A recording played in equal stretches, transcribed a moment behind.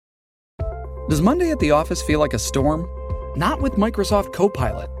Does Monday at the office feel like a storm? Not with Microsoft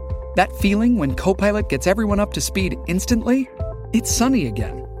Copilot. That feeling when Copilot gets everyone up to speed instantly? It's sunny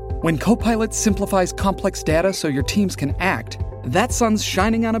again. When Copilot simplifies complex data so your teams can act, that sun's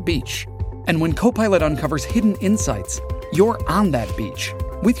shining on a beach. And when Copilot uncovers hidden insights, you're on that beach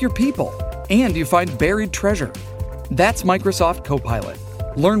with your people, and you find buried treasure. That's Microsoft Copilot.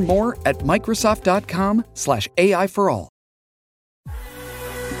 Learn more at Microsoft.com/AI for all.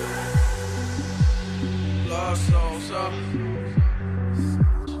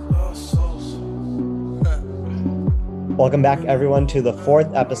 Welcome back, everyone, to the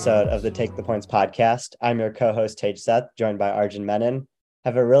fourth episode of the Take the Points podcast. I'm your co-host, Tej Seth, joined by Arjun Menon.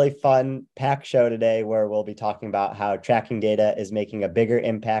 Have a really fun, packed show today where we'll be talking about how tracking data is making a bigger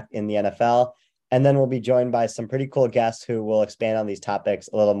impact in the NFL. And then we'll be joined by some pretty cool guests who will expand on these topics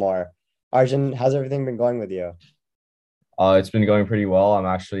a little more. Arjun, how's everything been going with you? It's been going pretty well. I'm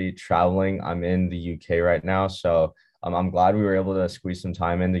actually traveling. I'm in the UK right now. So I'm glad we were able to squeeze some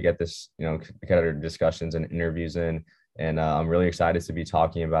time in to get this, get our discussions and interviews in. And I'm really excited to be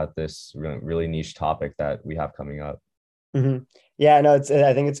talking about this really niche topic that we have coming up. Mm-hmm. Yeah, I know.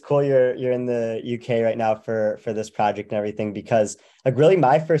 I think it's cool you're in the UK right now for this project and everything, because like really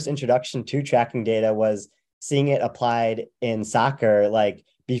my first introduction to tracking data was seeing it applied in soccer, like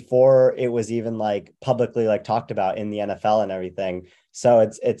before it was even like publicly like talked about in the NFL and everything. So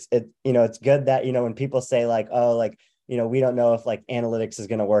it's good that, when people say like, oh, like, we don't know if like analytics is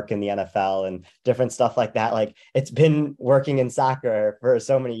going to work in the NFL and different stuff like that. Like it's been working in soccer for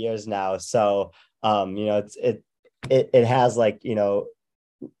so many years now. So, it has like,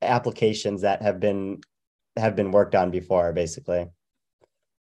 applications that have been worked on before, basically.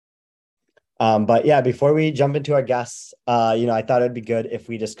 But yeah, before we jump into our guests, I thought it'd be good if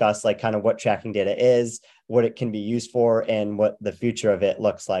we discuss like kind of what tracking data is, what it can be used for, and what the future of it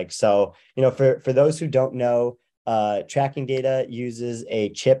looks like. So, for those who don't know, tracking data uses a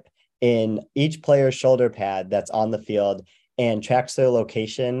chip in each player's shoulder pad that's on the field and tracks their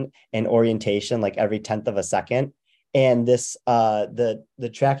location and orientation like every 10th of a second. And this the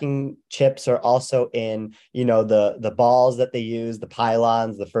tracking chips are also in, the balls that they use, the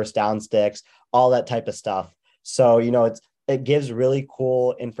pylons, the first down sticks, all that type of stuff. So, it gives really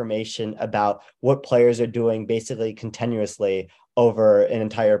cool information about what players are doing basically continuously over an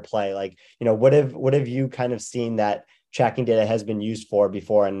entire play. Like, what have you kind of seen that tracking data has been used for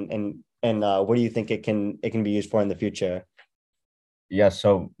before, and what do you think it can be used for in the future? Yeah,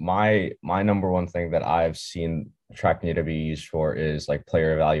 so my number one thing that I've seen tracking data be used for is like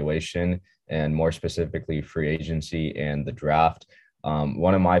player evaluation, and more specifically free agency and the draft.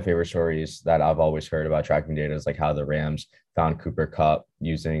 One of my favorite stories that I've always heard about tracking data is like how the Rams found Cooper Kupp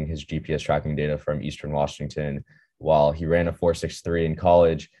using his GPS tracking data from Eastern Washington. While he ran a 4.63 in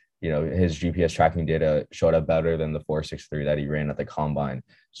college, his GPS tracking data showed up better than the 4.63 that he ran at the combine.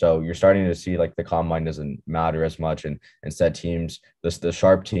 So you're starting to see like the combine doesn't matter as much, and instead the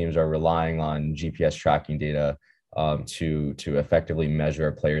sharp teams are relying on GPS tracking data to effectively measure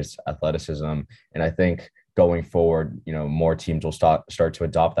a player's athleticism. And I think going forward, more teams will start to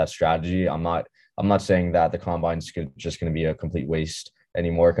adopt that strategy. I'm not saying that the combine is just going to be a complete waste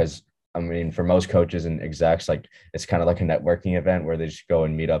anymore, because I mean, for most coaches and execs, like it's kind of like a networking event where they just go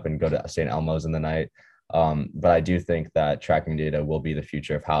and meet up and go to St. Elmo's in the night. But I do think that tracking data will be the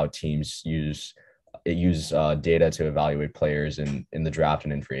future of how teams use data to evaluate players in the draft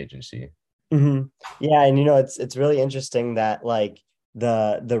and in free agency. Mm-hmm. Yeah, and it's really interesting that like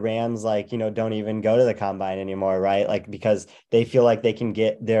the Rams like don't even go to the combine anymore, right? Like because they feel like they can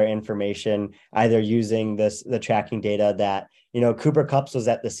get their information either using the tracking data that Cooper Kupp was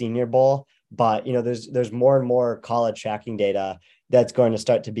at the Senior Bowl, but there's more and more college tracking data that's going to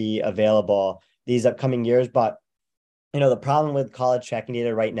start to be available these upcoming years. But the problem with college tracking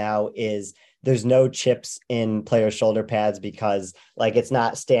data right now is there's no chips in players' shoulder pads because like it's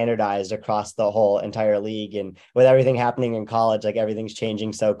not standardized across the whole entire league. And with everything happening in college, like everything's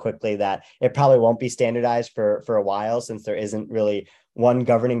changing so quickly that it probably won't be standardized for a while, since there isn't really one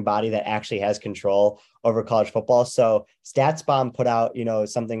governing body that actually has control over college football. So StatsBomb put out,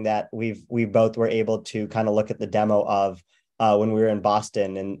 something that we both were able to kind of look at the demo of when we were in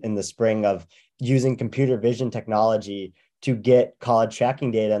Boston in the spring, of using computer vision technology to get college tracking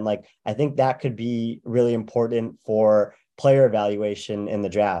data. And like, I think that could be really important for player evaluation in the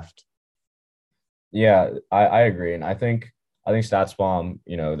draft. Yeah, I agree. And I think StatsBomb,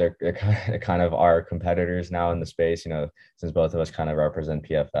 they're kind of our competitors now in the space, since both of us kind of represent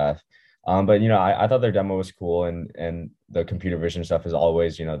PFF. But I thought their demo was cool, and the computer vision stuff is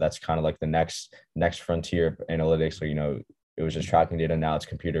always, that's kind of like the next frontier of analytics. So, it was just tracking data. Now it's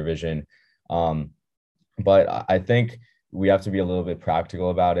computer vision. But I think we have to be a little bit practical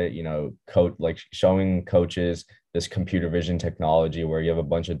about it. Coach, like showing coaches this computer vision technology where you have a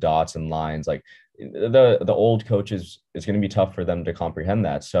bunch of dots and lines. Like the old coaches, it's going to be tough for them to comprehend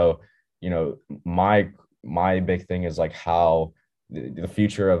that. So, you know, my big thing is like how the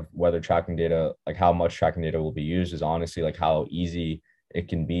future of whether tracking data, like how much tracking data will be used, is honestly like how easy it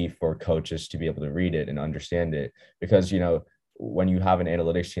can be for coaches to be able to read it and understand it. Because when you have an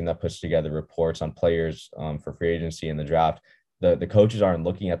analytics team that puts together reports on players for free agency and the draft, the coaches aren't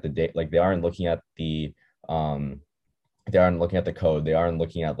looking at the data, like um, they aren't looking at the code, they aren't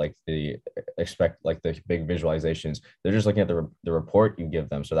looking at like the expect like the big visualizations. They're just looking at the report you give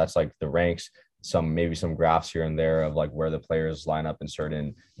them. So that's like the ranks, maybe some graphs here and there of like where the players line up in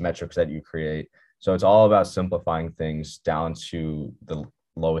certain metrics that you create. So it's all about simplifying things down to the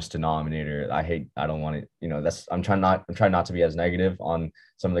lowest denominator. I don't want to, I'm trying not to be as negative on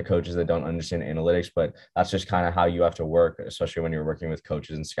some of the coaches that don't understand analytics, but that's just kind of how you have to work, especially when you're working with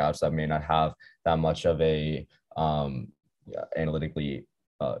coaches and scouts that may not have that much of a analytically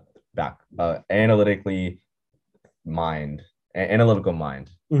analytical mind.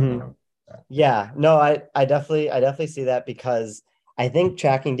 Mm-hmm. Yeah, no, I definitely see that, because I think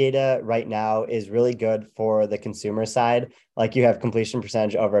tracking data right now is really good for the consumer side. Like you have completion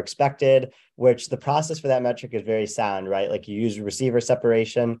percentage over expected, which the process for that metric is very sound, right? Like you use receiver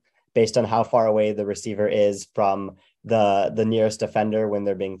separation based on how far away the receiver is from the nearest defender when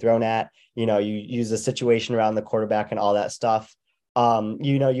they're being thrown at. You use the situation around the quarterback and all that stuff.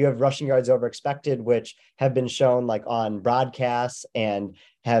 You have rushing yards over expected, which have been shown like on broadcasts and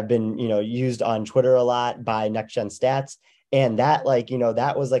have been, used on Twitter a lot by Next Gen Stats. And that,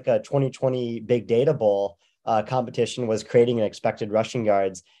 that was like a 2020 big data bowl competition, was creating an expected rushing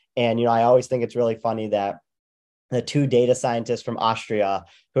yards. And, I always think it's really funny that the two data scientists from Austria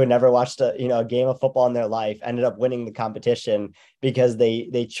who had never watched a game of football in their life ended up winning the competition, because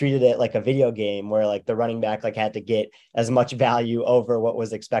they treated it like a video game where like the running back like had to get as much value over what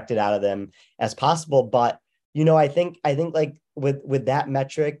was expected out of them as possible. But I think like with that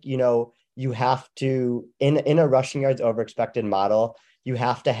metric, you have to, in a rushing yards over expected model, you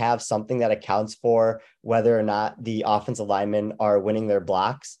have to have something that accounts for whether or not the offensive linemen are winning their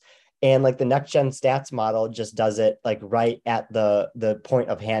blocks. And like the next gen stats model just does it like right at the point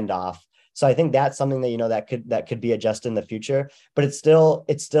of handoff. So I think that's something that that could be adjusted in the future, but it's still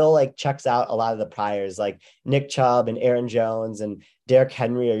like checks out a lot of the priors, like Nick Chubb and Aaron Jones and Derrick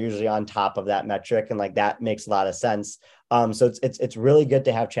Henry are usually on top of that metric, and like that makes a lot of sense. So it's really good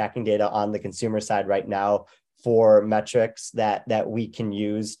to have tracking data on the consumer side right now for metrics that we can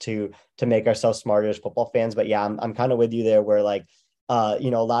use to make ourselves smarter as football fans. But yeah, I'm kind of with you there, where like a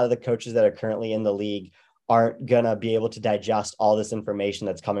lot of the coaches that are currently in the league aren't going to be able to digest all this information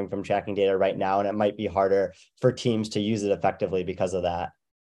that's coming from tracking data right now. And it might be harder for teams to use it effectively because of that.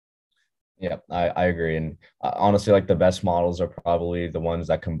 Yeah, I agree. And honestly, like the best models are probably the ones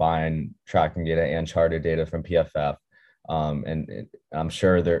that combine tracking data and charted data from PFF. And I'm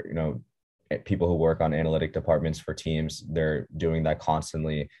sure there, people who work on analytic departments for teams, they're doing that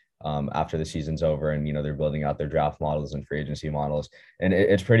constantly after the season's over, and they're building out their draft models and free agency models. And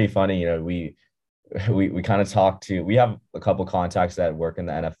it's pretty funny. We kind of we have a couple contacts that work in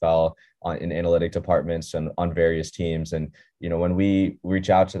the NFL in analytic departments and on various teams. And, when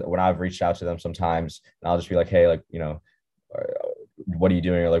I've reached out to them sometimes, and I'll just be like, hey, like, what are you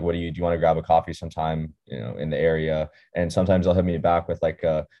doing? Or like, do you want to grab a coffee sometime, in the area? And sometimes they'll hit me back with like,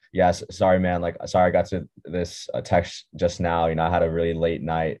 yes, sorry, man. Like, sorry, I got to this text just now, I had a really late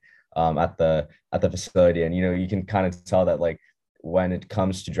night at the facility. And, you can kind of tell that like, when it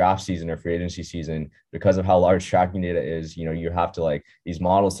comes to draft season or free agency season, because of how large tracking data is, you have to like, these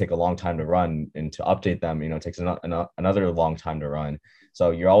models take a long time to run, and to update them, it takes another long time to run.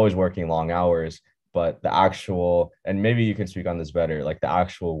 So you're always working long hours, but the actual, and maybe you can speak on this better, like the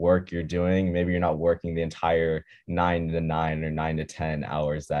actual work you're doing, maybe you're not working the entire 9 to 9 or 9 to 10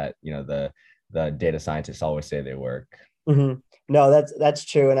 hours that, the data scientists always say they work. Mm-hmm. No, that's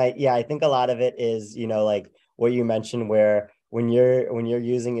true. And I think a lot of it is, like what you mentioned, where when you're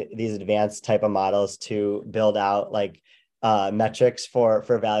using these advanced type of models to build out like metrics for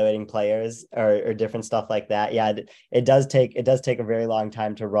evaluating players or different stuff like that. Yeah, it does take a very long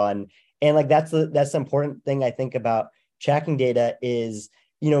time to run. And like that's the important thing I think about tracking data is,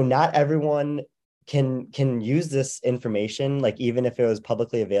 not everyone can use this information, like even if it was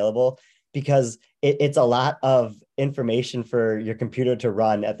publicly available, because it's a lot of information for your computer to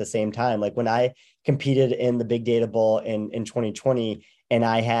run at the same time. Like when I competed in the Big Data Bowl in 2020, and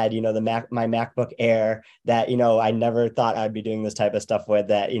I had, my MacBook Air that, I never thought I'd be doing this type of stuff with,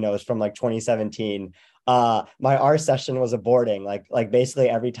 that, is from like 2017. My R session was aborting. Like basically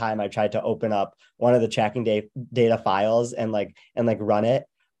every time I tried to open up one of the tracking data files and run it.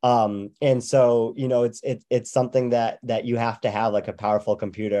 And so, it's something that you have to have like a powerful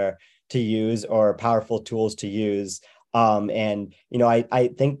computer to use, or powerful tools to use. And I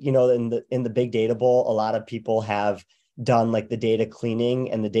think, in the big data bowl, a lot of people have done like the data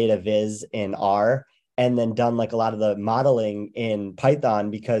cleaning and the data viz in R, and then done like a lot of the modeling in Python,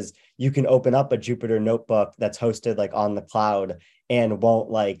 because you can open up a Jupyter notebook that's hosted like on the cloud, and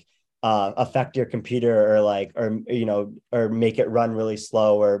won't like affect your computer, or make it run really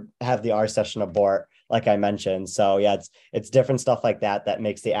slow, or have the R session abort, like I mentioned. So yeah, it's different stuff like that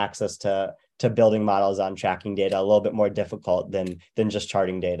makes the access to building models on tracking data a little bit more difficult than just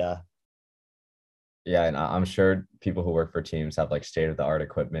charting data. Yeah, and I'm sure people who work for teams have like state of the art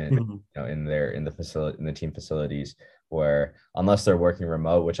equipment, Mhm. in the facility, in the team facilities, where unless they're working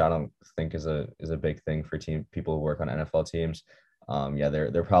remote, which I don't think is a big thing for people who work on NFL teams. Yeah,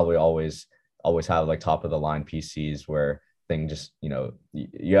 they're probably always have like top of the line PCs where thing just, you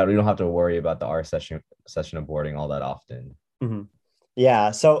don't have to worry about the R session aborting all that often. Mhm.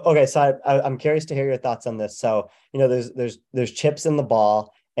 Yeah. So okay. So I'm curious to hear your thoughts on this. So there's chips in the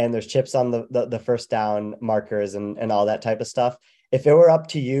ball, and there's chips on the first down markers, and all that type of stuff. If it were up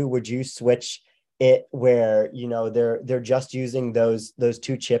to you, would you switch it where they're just using those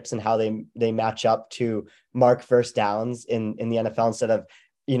two chips, and how they match up to mark first downs in the NFL, instead of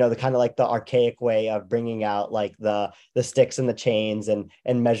the kind of like the archaic way of bringing out like the sticks and the chains, and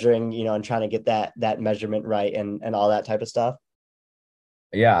measuring, and trying to get that measurement right, and all that type of stuff?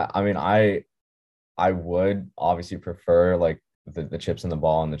 Yeah, I mean, I would obviously prefer like the chips in the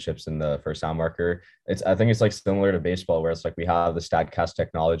ball and the chips in the first down marker. I think it's like similar to baseball, where it's like we have the StatCast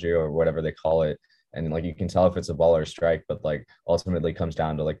technology or whatever they call it, and like you can tell if it's a ball or a strike, but like ultimately comes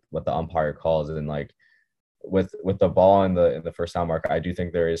down to like what the umpire calls. And like with the ball in the first down marker, I do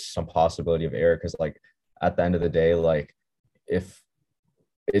think there is some possibility of error, because like at the end of the day, like if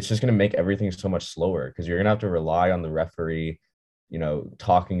it's just going to make everything so much slower, because you're going to have to rely on the referee,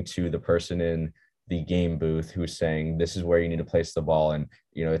 talking to the person in the game booth who's saying this is where you need to place the ball. And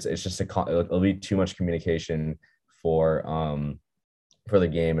it's just it'll be too much communication for the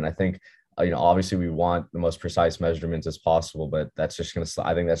game. And I think obviously we want the most precise measurements as possible, but I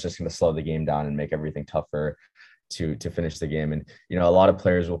think that's just going to slow the game down and make everything tougher to finish the game. And a lot of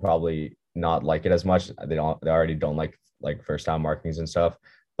players will probably not like it as much. They already don't like first down markings and stuff.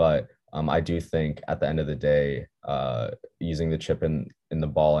 But I do think at the end of the day, using the chip in the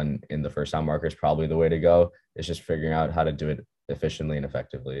ball and in the first down marker is probably the way to go. It's just figuring out how to do it efficiently and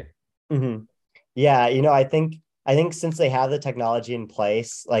effectively. Mm-hmm. Yeah, I think since they have the technology in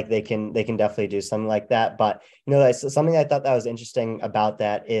place, like they can definitely do something like that. But that's something I thought that was interesting about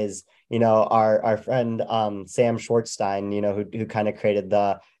that is, our friend Sam Schwartzstein, who kind of created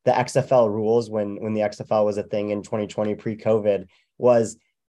the XFL rules when the XFL was a thing in 2020 pre-COVID, was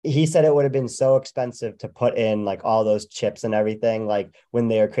he said it would have been so expensive to put in like all those chips and everything, like when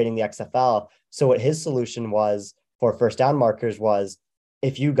they were creating the XFL. So what his solution was for first down markers was,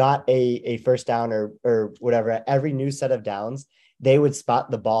 if you got a first down or whatever, every new set of downs, they would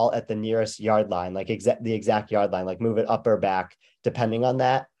spot the ball at the nearest yard line, like the exact yard line, like move it up or back, depending on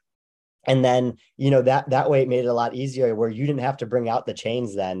that. And then, that way it made it a lot easier, where you didn't have to bring out the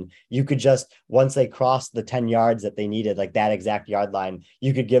chains. Then you could just, once they crossed the 10 yards that they needed, like that exact yard line,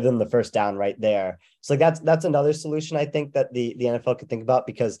 you could give them the first down right there. So like that's another solution I think that the NFL could think about,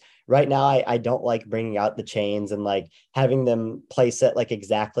 because right now I don't like bringing out the chains and like having them place it like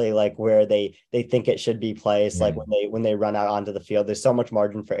exactly like where they think it should be placed. Like Mm. when they run out onto the field, there's so much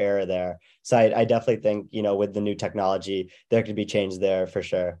margin for error there. So I definitely think, with the new technology, there could be change there for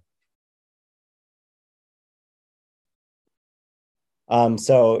sure.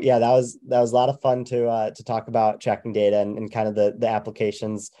 So yeah, that was a lot of fun to talk about tracking data, and kind of the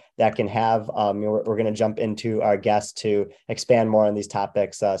applications that can have. We're going to jump into our guest to expand more on these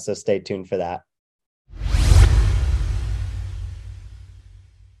topics. So stay tuned for that.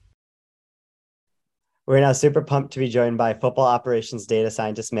 We're now super pumped to be joined by football operations data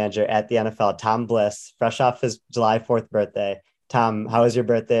scientist manager at the NFL, Tom Bliss, fresh off his July 4th birthday. Tom, how was your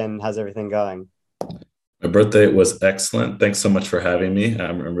birthday and how's everything going? My birthday was excellent. Thanks so much for having me.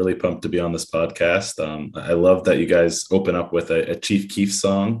 I'm really pumped to be on this podcast. I love that you guys open up with a Chief Keef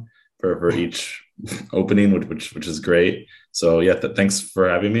song for each opening, which is great. So yeah, thanks for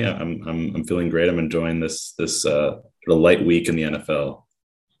having me. I'm feeling great. I'm enjoying this light week in the NFL.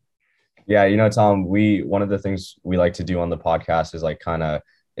 Yeah, Tom, one of the things we like to do on the podcast is like kind of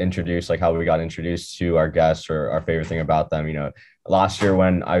introduce like how we got introduced to our guests or our favorite thing about them. Last year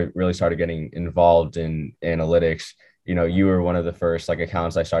when I really started getting involved in analytics, you were one of the first like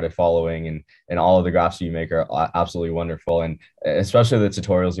accounts I started following, and all of the graphs you make are absolutely wonderful, and especially the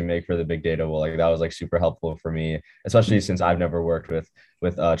tutorials you make for the big data. Well, like that was like super helpful for me, especially since I've never worked with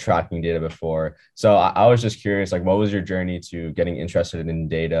tracking data before. So I was just curious, like, what was your journey to getting interested in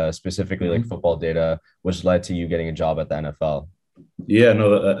data, specifically like football data, which led to you getting a job at the NFL? Yeah,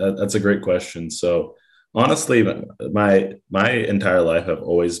 no, that's a great question. So honestly, my entire life I've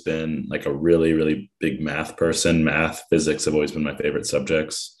always been like a really, really big math person. Math, physics have always been my favorite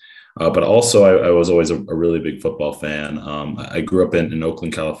subjects. But also, I was always a really big football fan. I grew up in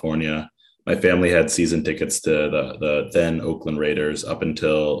Oakland, California. My family had season tickets to the then Oakland Raiders up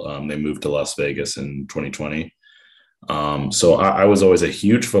until they moved to Las Vegas in 2020. So I was always a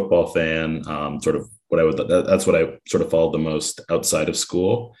huge football fan. Sort of that's what I sort of followed the most outside of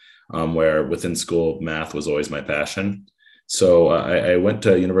school, where within school math was always my passion. So I went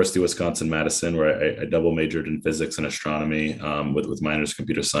to University of Wisconsin-Madison, where I double majored in physics and astronomy, with minors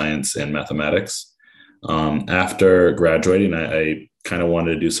computer science and mathematics. After graduating, I kind of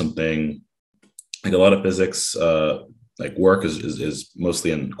wanted to do something like a lot of physics. Like work is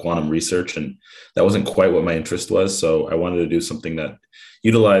mostly in quantum research, and that wasn't quite what my interest was. So I wanted to do something that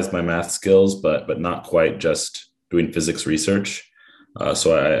utilized my math skills, but not quite just doing physics research.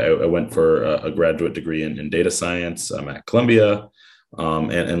 So I went for a graduate degree in data science. I'm at Columbia.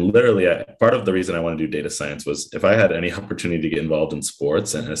 And literally, part of the reason I want to do data science was if I had any opportunity to get involved in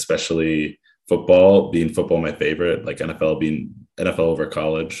sports, and especially football, being football my favorite, like NFL being NFL over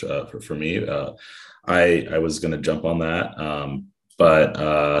college for me, I was going to jump on that.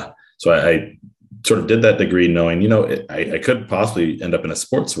 So I sort of did that degree knowing, I could possibly end up in a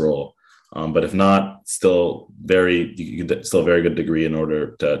sports role. But if not, you get still a very good degree in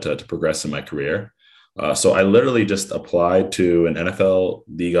order to progress in my career. So I literally just applied to an NFL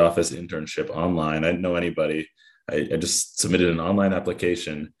league office internship online. I didn't know anybody. I just submitted an online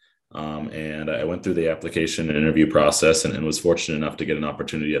application, and I went through the application and interview process, and was fortunate enough to get an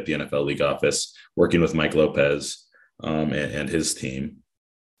opportunity at the NFL league office working with Mike Lopez, and his team.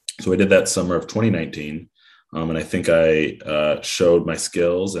 So I did that summer of 2019. And I think I showed my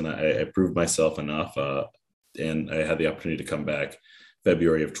skills, and I proved myself enough. And I had the opportunity to come back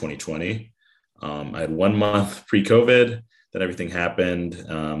February of 2020. I had 1 month pre-COVID, then everything happened.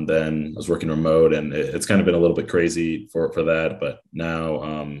 Then I was working remote, and it's kind of been a little bit crazy for that. But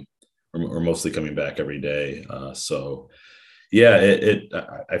now we're mostly coming back every day. So yeah,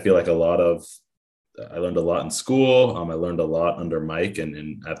 I feel like I learned a lot in school. I learned a lot under Mike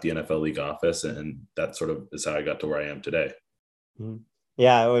and at the NFL league office, and that sort of is how I got to where I am today.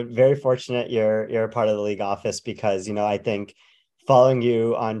 Yeah, we're very fortunate you're a part of the league office, because I think following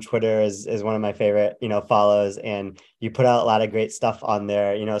you on Twitter is one of my favorite follows, and you put out a lot of great stuff on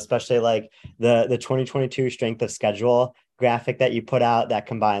there, especially like the 2022 strength of schedule graphic that you put out that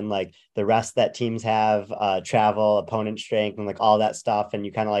combined like the rest that teams have, travel, opponent strength, and like all that stuff, and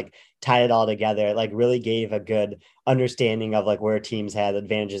you kind of like tied it all together. It like really gave a good understanding of like where teams had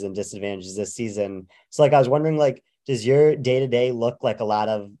advantages and disadvantages this season. So like I was wondering, like, does your day-to-day look like a lot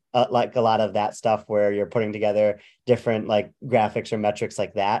of that stuff where you're putting together different like graphics or metrics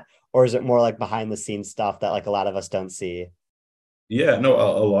like that, or is it more like behind the scenes stuff that like a lot of us don't see? Yeah, no,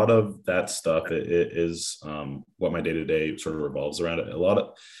 a lot of that stuff it is what my day-to-day sort of revolves around.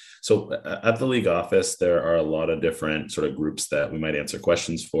 So at the league office, there are a lot of different sort of groups that we might answer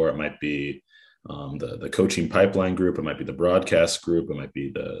questions for. It might be the coaching pipeline group, it might be the broadcast group, it might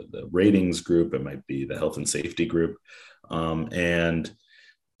be the ratings group, it might be the health and safety group, and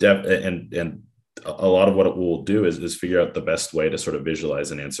a lot of what it will do is figure out the best way to sort of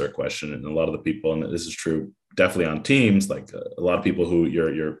visualize and answer a question. And a lot of the people, and this is true definitely on teams, like a lot of people who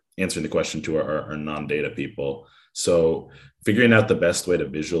you're answering the question to are non-data people. So figuring out the best way to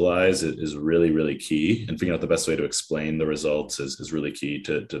visualize is really, really key. And figuring out the best way to explain the results is really key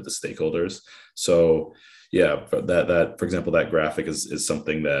to the stakeholders. So yeah, that for example, that graphic is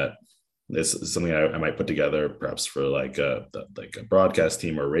something that is something I might put together perhaps for like a broadcast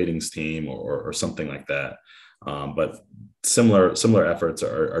team or ratings team or something like that. But similar efforts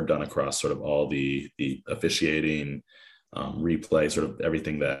are done across sort of all the officiating, replay, sort of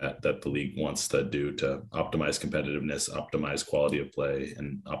everything that the league wants to do to optimize competitiveness, optimize quality of play,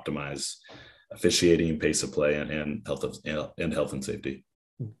 and optimize officiating, pace of play, and health and safety.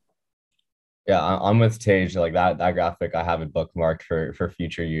 Yeah, I'm with Tage. Like that graphic, I have it bookmarked for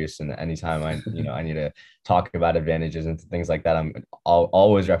future use. And anytime I need to talk about advantages and things like that,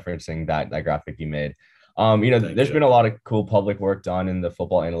 always referencing that graphic you made. Thank There's you. been a lot of cool public work done in the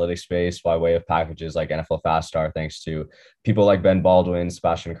football analytics space by way of packages like NFL Fast Star, thanks to people like Ben Baldwin,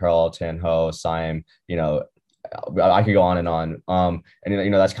 Sebastian Carl, Tan Ho, Sime. I could go on and on.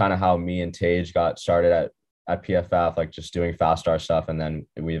 And that's kind of how me and Tage got started at PFF, like just doing fast star stuff, and then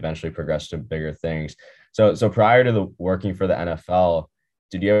we eventually progressed to bigger things. So prior to the working for the NFL,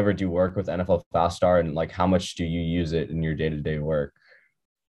 did you ever do work with NFL Fast Star, and like how much do you use it in your day-to-day work?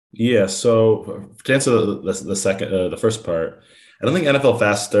 Yeah, so to answer the first part, I don't think NFL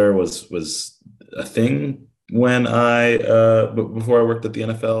Faster was a thing when before I worked at the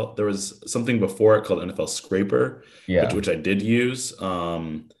NFL. There was something before it called NFL Scraper, which Yeah. which I did use.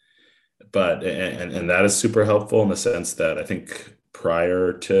 But and that is super helpful in the sense that I think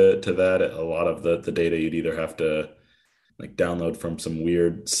prior to that, a lot of the data you'd either have to like download from some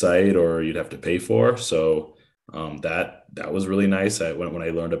weird site or you'd have to pay for. So that was really nice. When I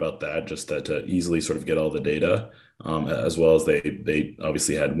learned about that, just to easily sort of get all the data, as well as they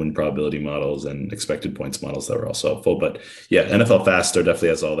obviously had win probability models and expected points models that were also helpful. But yeah, NFL Faster definitely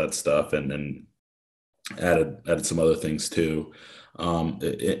has all that stuff, and added some other things too.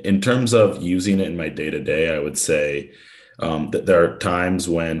 In terms of using it in my day to day, I would say that there are times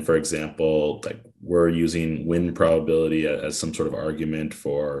when, for example, like we're using win probability as some sort of argument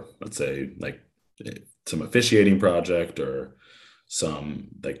for, let's say, like some officiating project or some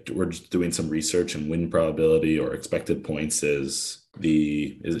like we're just doing some research and win probability or expected points is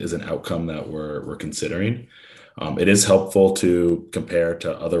an outcome that we're considering. It is helpful to compare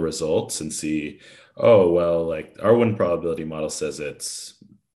to other results and see, oh, well, like our win probability model says it's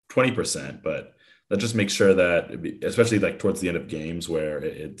 20%, but let's just make sure that, especially like towards the end of games where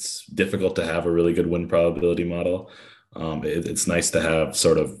it's difficult to have a really good win probability model, it's nice to have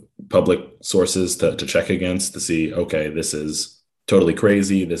sort of public sources to check against to see, okay, this is totally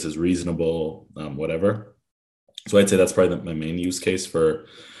crazy, this is reasonable, whatever. So I'd say that's probably my main use case for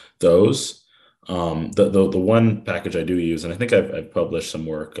those. The one package I do use, and I think I've published some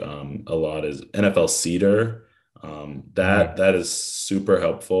work a lot, is NFL Cedar. Mhm. That is super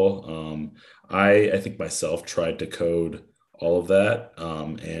helpful. I think myself tried to code all of that,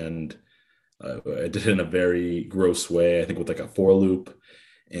 and I did it in a very gross way. I think with like a for loop,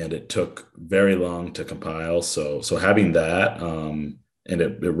 and it took very long to compile. So having that, and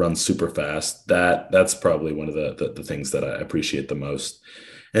it runs super fast. That's probably one of the things that I appreciate the most.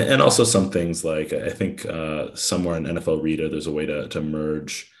 And also some things like I think somewhere in NFL Reader, there's a way to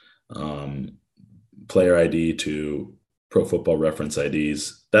merge um, player ID to Pro Football Reference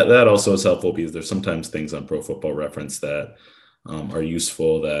IDs. That also is helpful because there's sometimes things on Pro Football Reference that are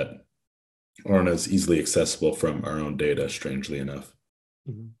useful that aren't as easily accessible from our own data, strangely enough.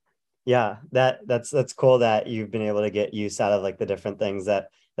 Mhm. Yeah, that's cool that you've been able to get use out of like the different things that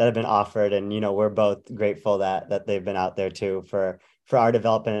have been offered, and we're both grateful that they've been out there too for our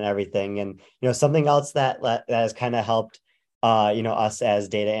development and everything. And something else that has kind of helped us as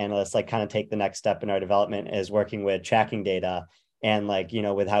data analysts like kind of take the next step in our development is working with tracking data, and like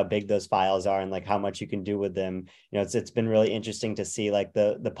with how big those files are and like how much you can do with them. It's been really interesting to see like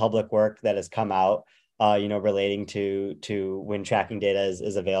the public work that has come out relating to when tracking data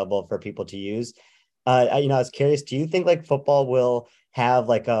is available for people to use. I was curious, do you think like football will have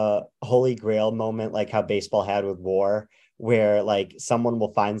like a holy grail moment, like how baseball had with WAR, where like someone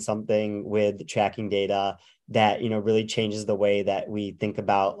will find something with tracking data that, really changes the way that we think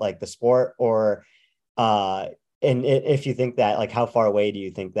about like the sport? Or, uh, and if you think that, like, how far away do you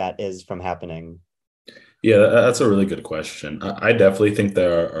think that is from happening? Yeah, that's a really good question. I definitely think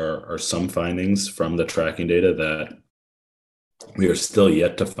there are some findings from the tracking data that we are still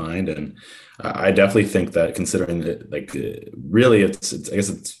yet to find, and I definitely think that considering that, like, really, it's I guess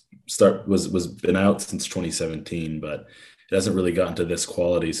it's start was been out since 2017, but it hasn't really gotten to this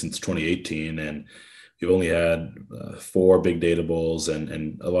quality since 2018, and we've only had four big data bowls,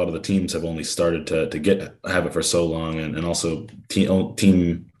 and a lot of the teams have only started to get have it for so long, and also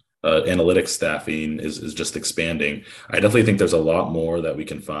team analytics staffing is just expanding. I definitely think there's a lot more that we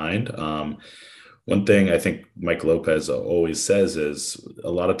can find. One thing I think Mike Lopez always says is a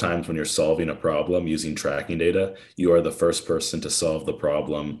lot of times when you're solving a problem using tracking data, you are the first person to solve the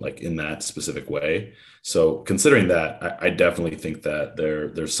problem like in that specific way. So considering that, I definitely think that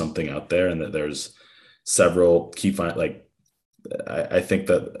there's something out there and that there's several key find like I think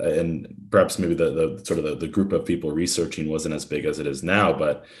that, and perhaps maybe the sort of the group of people researching wasn't as big as it is now,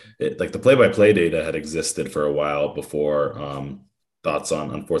 but like the play-by-play data had existed for a while before thoughts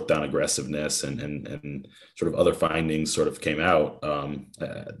on fourth down aggressiveness and sort of other findings sort of came out.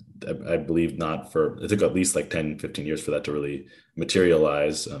 I believe not for, it took at least like 10, 15 years for that to really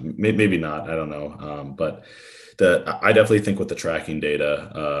materialize. Maybe not, I don't know. But I definitely think with the tracking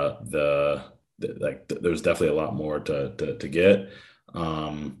data, there's definitely a lot more to get.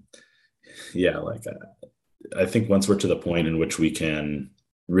 Yeah, like I think once we're to the point in which we can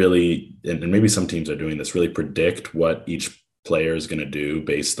really, and maybe some teams are doing this, really predict what each player is going to do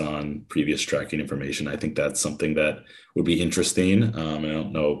based on previous tracking information. I think that's something that would be interesting. I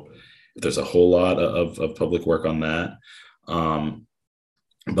don't know if there's a whole lot of public work on that.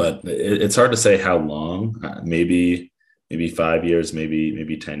 But it's hard to say how long, maybe 5 years,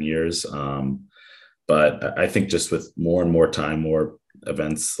 maybe 10 years. But I think just with more and more time, more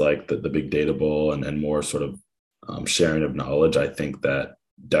events like the Big Data Bowl and more sort of sharing of knowledge, I think that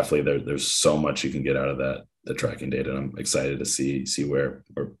definitely there's so much you can get out of the tracking data. And I'm excited to see where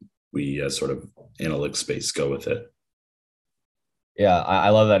we as sort of analytics space go with it. Yeah, I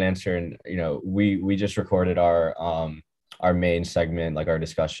love that answer. And, we just recorded our main segment, like our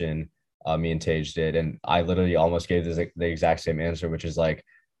discussion, me and Tage did. And I literally almost gave the exact same answer, which is like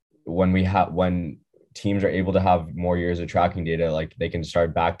when teams are able to have more years of tracking data, like they can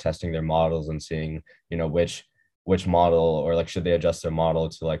start back testing their models and seeing, which model, or like should they adjust their model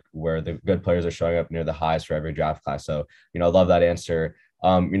to like where the good players are showing up near the highs for every draft class. So, I love that answer.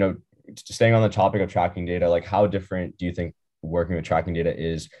 Staying on the topic of tracking data, like how different do you think working with tracking data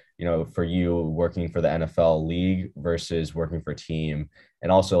is, for you working for the NFL league versus working for a team? And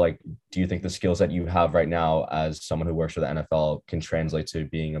also, like, do you think the skills that you have right now as someone who works for the NFL can translate to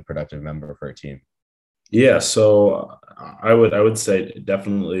being a productive member for a team? Yeah, so I would say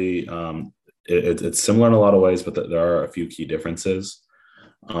definitely it's similar in a lot of ways, but there are a few key differences.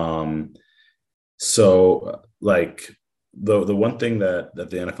 So like the one thing that the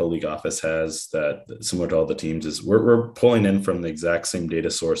NFL League office has that similar to all the teams is we're pulling in from the exact same data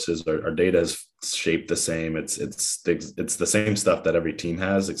sources. Our data is shaped the same. It's the same stuff that every team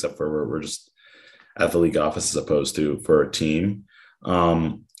has, except for we're just at the league office as opposed to for a team.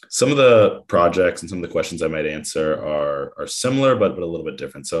 Some of the projects and some of the questions I might answer are similar, but a little bit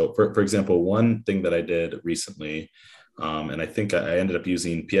different. So for example, one thing that I did recently, and I think I ended up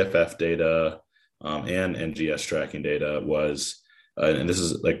using PFF data and NGS tracking data was, and this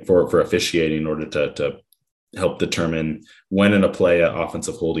is like for officiating in order to help determine when in a play an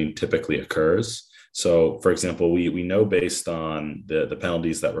offensive holding typically occurs. So for example, we know based on the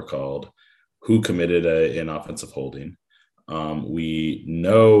penalties that were called, who committed an offensive holding. We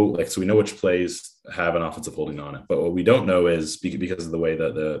know which plays have an offensive holding on it, but what we don't know is because of the way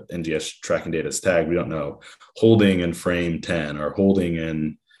that the NGS tracking data is tagged, we don't know holding in frame 10 or holding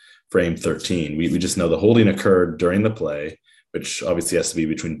in frame 13. We just know the holding occurred during the play, which obviously has to be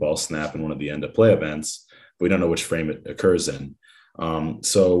between ball snap and one of the end of play events, but we don't know which frame it occurs in.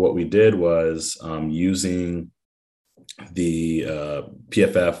 So what we did was using the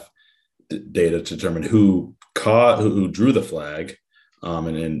PFF data to determine who drew the flag,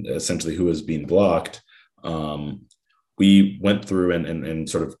 and then essentially who is being blocked. We went through and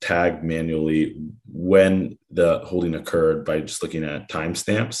sort of tagged manually when the holding occurred by just looking at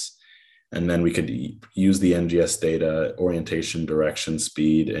timestamps. And then we could use the NGS data, orientation, direction,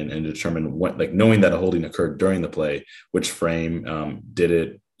 speed, and determine what, like knowing that a holding occurred during the play, which frame did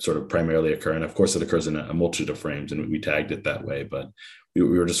it sort of primarily occur. And of course it occurs in a multitude of frames, and we tagged it that way. But we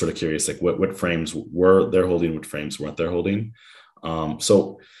were just sort of curious, like what frames were they're holding, what frames weren't they holding.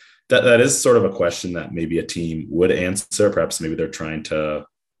 So that is sort of a question that maybe a team would answer. Perhaps maybe they're trying to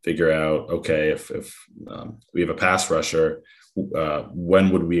figure out, okay, if we have a pass rusher, when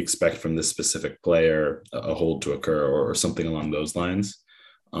would we expect from this specific player a hold to occur, or something along those lines.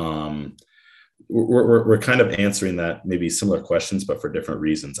 We're kind of answering that maybe similar questions, but for different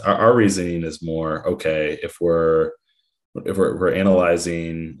reasons. Our reasoning is more, okay, if we're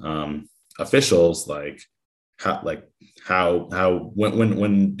analyzing officials, when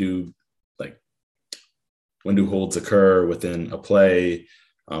do holds occur within a play,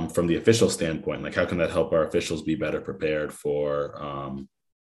 from the official standpoint, like how can that help our officials be better prepared for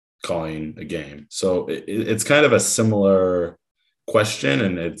calling a game? So it's kind of a similar question,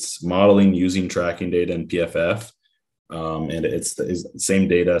 and it's modeling using tracking data and PFF. And it's the same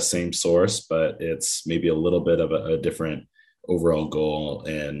data, same source, but it's maybe a little bit of a different overall goal.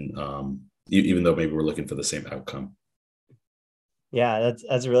 And even though maybe we're looking for the same outcome. Yeah,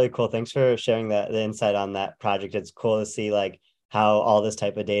 that's really cool. Thanks for sharing the insight on that project. It's cool to see like how all this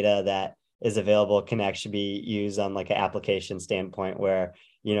type of data that is available can actually be used on like an application standpoint where,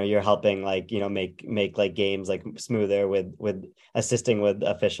 you're helping like, make like games like smoother with assisting with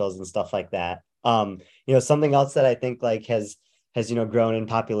officials and stuff like that. Something else that I think like has grown in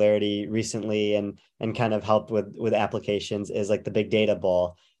popularity recently and kind of helped with applications is like the big data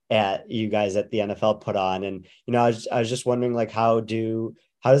bowl at you guys at the NFL put on. And I was just wondering like how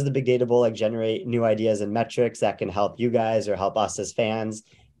does the big data bowl like generate new ideas and metrics that can help you guys or help us as fans?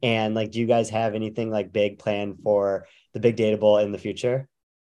 And like, do you guys have anything like big planned for the big data bowl in the future?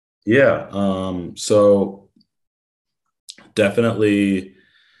 Yeah. So definitely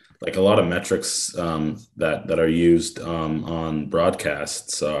like a lot of metrics that are used on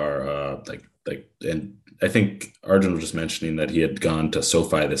broadcasts are and I think Arjun was just mentioning that he had gone to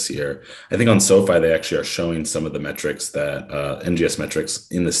SoFi this year. I think on SoFi they actually are showing some of the metrics that NGS metrics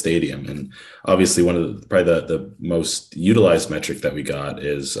in the stadium, and obviously one of probably the most utilized metric that we got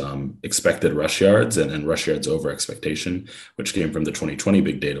is expected rush yards and rush yards over expectation, which came from the 2020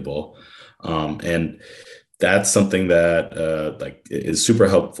 Big Data Bowl, and that's something that like is super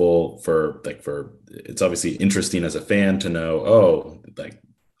helpful for it's obviously interesting as a fan to know, oh, like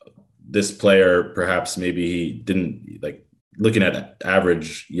this player perhaps maybe he didn't like looking at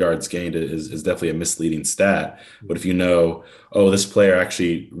average yards gained is definitely a misleading stat. But if you know, oh, this player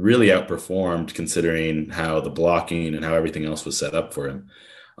actually really outperformed considering how the blocking and how everything else was set up for him.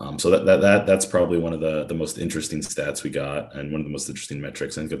 So that's probably one of the most interesting stats we got and one of the most interesting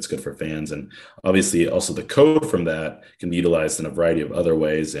metrics. I think it's good for fans. And obviously also the code from that can be utilized in a variety of other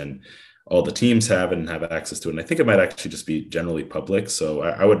ways. And all the teams have it and have access to it. And I think it might actually just be generally public. So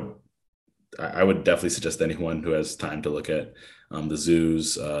I would definitely suggest anyone who has time to look at the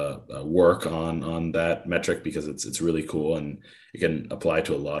zoo's work on that metric, because it's really cool and it can apply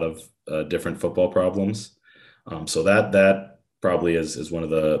to a lot of different football problems. So that probably is one of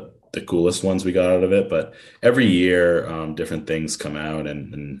the coolest ones we got out of it. But every year, different things come out,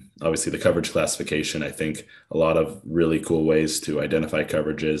 and obviously the coverage classification, I think a lot of really cool ways to identify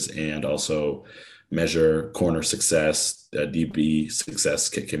coverages and also measure corner success, DB success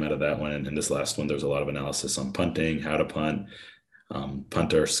came out of that one. And this last one, there was a lot of analysis on punting, how to punt,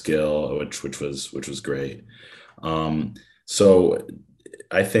 punter skill, which was great. So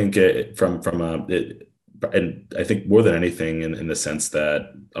I think and I think more than anything in the sense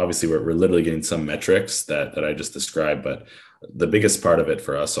that obviously we're literally getting some metrics that I just described, but the biggest part of it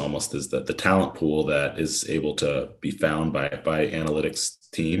for us almost is that the talent pool that is able to be found by analytics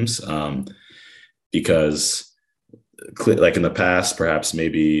teams, because like in the past, perhaps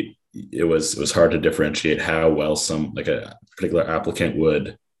maybe it was hard to differentiate how well some like a particular applicant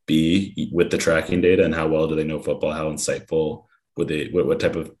would be with the tracking data and how well do they know football, how insightful would they, what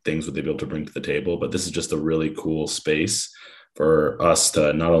type of things would they be able to bring to the table. But this is just a really cool space for us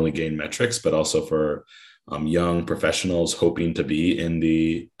to not only gain metrics, but also for young professionals hoping to be in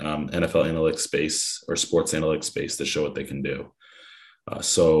the NFL analytics space or sports analytics space to show what they can do.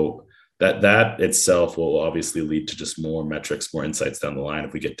 So that itself will obviously lead to just more metrics, more insights down the line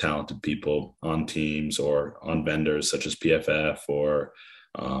if we get talented people on teams or on vendors such as PFF or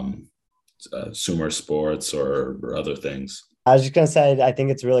Sumer Sports or other things. I was just gonna say, I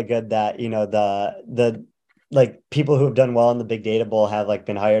think it's really good that the like people who have done well in the big data bowl have like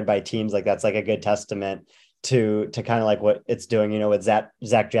been hired by teams. Like that's like a good testament to kind of like what it's doing. With Zach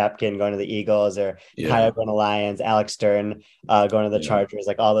Drapkin going to the Eagles, or Kyle going to Lions, Alex Stern going to the Chargers.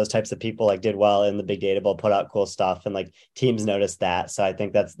 Like all those types of people like did well in the big data bowl, put out cool stuff, and like teams noticed that. So I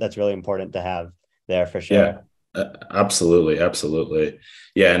think that's really important to have there for sure. Yeah. Absolutely.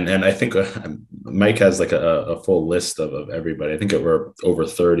 Yeah. And I think Mike has like a full list of everybody. I think it were over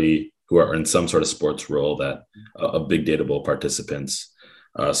 30 who are in some sort of sports role that a big data bowl participants.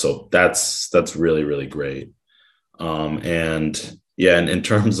 So that's really, really great. And yeah, and in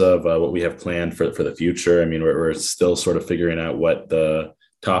terms of what we have planned for the future, I mean, we're still sort of figuring out what the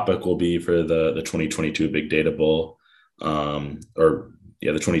topic will be for the 2022 Big Data Bowl,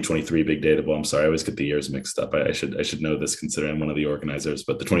 the 2023 Big Data Bowl. I'm sorry, I always get the years mixed up. I should know this considering I'm one of the organizers,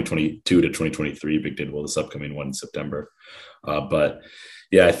 but the 2022 to 2023 Big Data Bowl, this upcoming one in September. But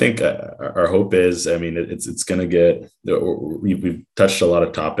yeah, I think our hope is, I mean, it's going to get, we've touched a lot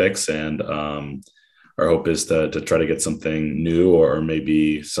of topics, and our hope is to try to get something new, or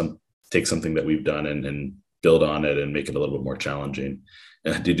maybe take something that we've done and build on it and make it a little bit more challenging.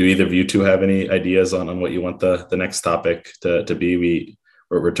 Do either of you two have any ideas on what you want the next topic to be?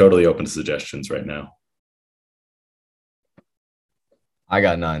 We're totally open to suggestions right now. I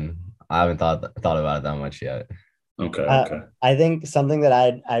got none. I haven't thought about it that much yet. Okay. I think something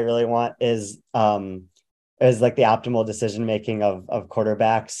that I really want is like the optimal decision making of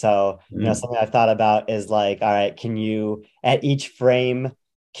quarterbacks. So something I've thought about is like, all right, can you at each frame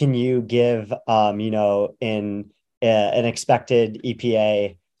can you give, in an expected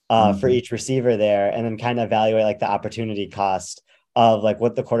EPA for each receiver there, and then kind of evaluate like the opportunity cost of like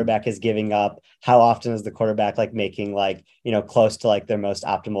what the quarterback is giving up. How often is the quarterback like making like, close to like their most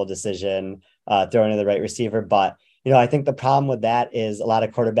optimal decision, throwing to the right receiver. But, I think the problem with that is a lot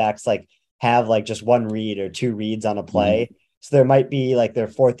of quarterbacks like have like just one read or two reads on a play. So there might be like their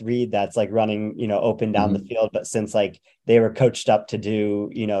fourth read that's like running, open down the field. But since like they were coached up to do,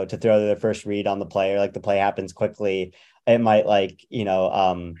 to throw their first read on the play, or like the play happens quickly, it might like,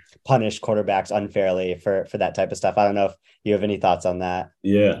 punish quarterbacks unfairly for that type of stuff. I don't know if you have any thoughts on that.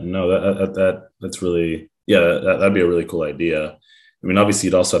 Yeah, no, that's really, that'd be a really cool idea. I mean, obviously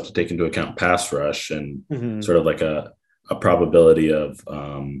you'd also have to take into account pass rush and sort of like a probability of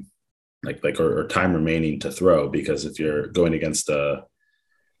or time remaining to throw, because if you're going against a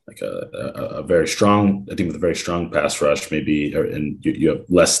very strong team with a very strong pass rush, maybe, and you have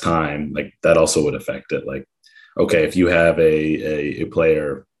less time, like that also would affect it. Like, okay, if you have a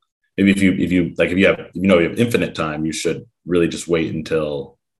player, maybe if you have infinite time, you should really just wait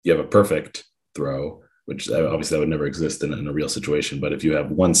until you have a perfect throw, which obviously that would never exist in a real situation. But if you have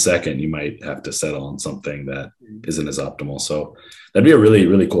 1 second, you might have to settle on something that isn't as optimal. So that'd be a really,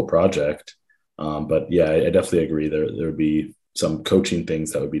 really cool project. But yeah, I definitely agree. There would be some coaching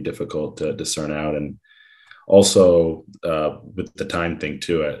things that would be difficult to discern out. And also with the time thing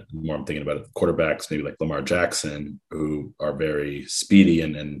too, the more I'm thinking about it, quarterbacks, maybe like Lamar Jackson, who are very speedy,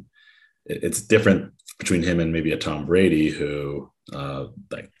 and it's different between him and maybe a Tom Brady, who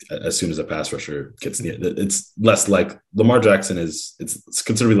like as soon as a pass rusher gets it's less like Lamar Jackson it's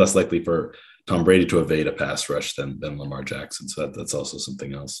considerably less likely for Tom Brady to evade a pass rush than Lamar Jackson. So that's also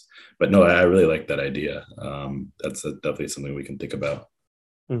something else. But no, I really like that idea. That's definitely something we can think about.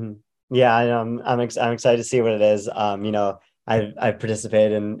 Yeah, I'm excited to see what it is. I've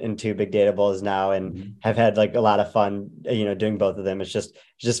participated in two big data bowls now, and have had like a lot of fun, doing both of them. It's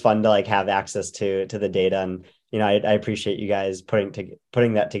just fun to like have access to the data, and I appreciate you guys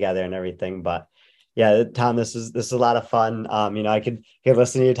putting that together and everything. But yeah, Tom, this is a lot of fun. I could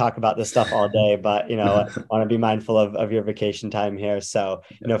listen to you talk about this stuff all day, but I want to be mindful of your vacation time here. So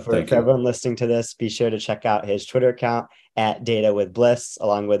for everyone listening to this, be sure to check out his Twitter account at Data with Bliss,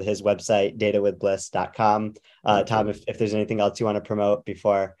 along with his website, datawithbliss.com. Tom, if there's anything else you want to promote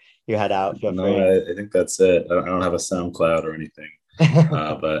before you head out, feel free. I think that's it. I don't have a SoundCloud or anything.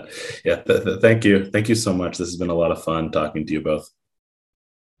 But yeah, thank you. Thank you so much. This has been a lot of fun talking to you both.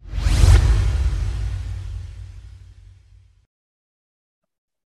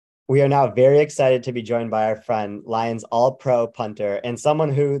 We are now very excited to be joined by our friend, Lions All-Pro punter, and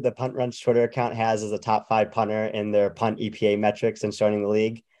someone who the Punt Run's Twitter account has as a top 5 punter in their punt EPA metrics and joining the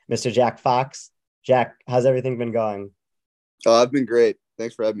league, Mr. Jack Fox. Jack, how's everything been going? Oh, I've been great.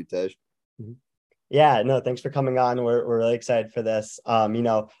 Thanks for having me, Tej. Yeah, no, thanks for coming on. We're really excited for this. On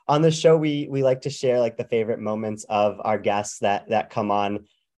the show, we like to share like the favorite moments of our guests that come on.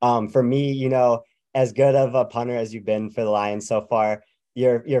 For me, as good of a punter as you've been for the Lions so far,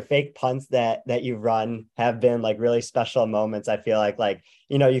 your fake punts that you've run have been like really special moments. I feel like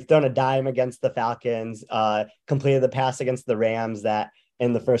you've thrown a dime against the Falcons, completed the pass against the Rams that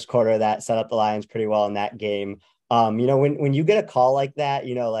in the first quarter that set up the Lions pretty well in that game. When you get a call like that,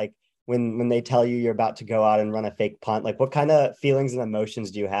 like when they tell you you're about to go out and run a fake punt, like what kind of feelings and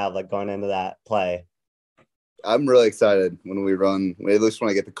emotions do you have like going into that play? I'm really excited when at least when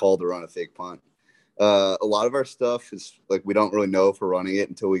I get the call to run a fake punt. A lot of our stuff is like we don't really know if we're running it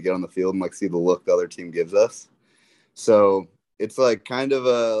until we get on the field and like see the look the other team gives us. So it's like kind of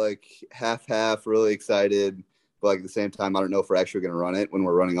a like half, really excited, but like at the same time, I don't know if we're actually going to run it when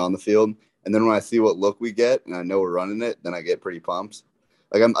we're running on the field. And then when I see what look we get and I know we're running it, then I get pretty pumped.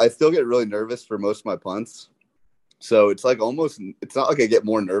 Like I still get really nervous for most of my punts. So it's like it's not like I get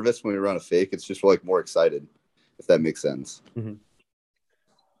more nervous when we run a fake. It's just like more excited, if that makes sense.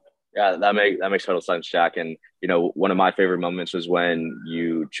 Yeah, that makes total sense, Jack. And one of my favorite moments was when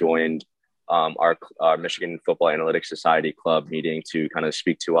you joined our Michigan Football Analytics Society club meeting to kind of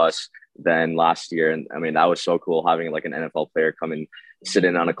speak to us then last year. And I mean, that was so cool having like an NFL player come and sit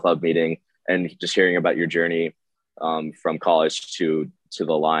in on a club meeting and just hearing about your journey from college to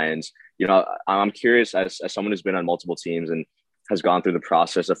the Lions. I'm curious, as someone who's been on multiple teams and has gone through the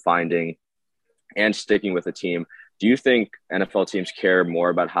process of finding and sticking with a team, do you think NFL teams care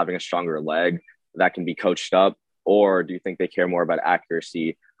more about having a stronger leg that can be coached up, or do you think they care more about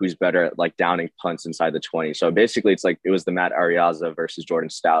accuracy, who's better at like downing punts inside the 20? So basically it's like it was the Matt Ariaza versus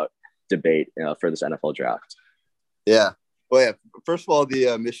Jordan Stout debate for this NFL draft. Yeah. Well, yeah. First of all,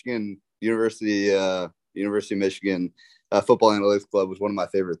 the Michigan University University of Michigan Football Analytics Club was one of my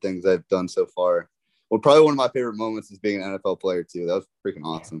favorite things I've done so far. Well, probably one of my favorite moments is being an NFL player too. That was freaking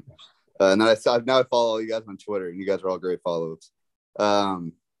awesome. And I follow all you guys on Twitter, and you guys are all great follows.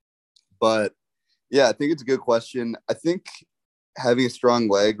 But yeah, I think it's a good question. I think having a strong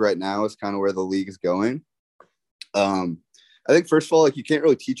leg right now is kind of where the league is going. I think first of all, like you can't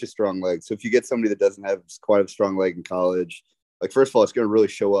really teach a strong leg. So if you get somebody that doesn't have quite a strong leg in college, like first of all, it's going to really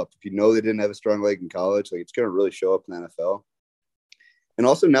show up. If you know they didn't have a strong leg in college, like it's going to really show up in the NFL. And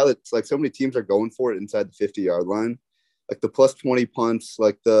also now that like so many teams are going for it inside the 50-yard line, like the plus 20 punts,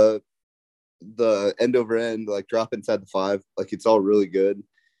 like the end over end, like drop inside the 5, like it's all really good,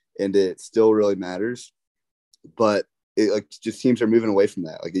 and it still really matters. But it like just teams are moving away from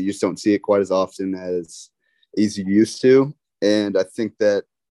that. Like you just don't see it quite as often as you used to. And I think that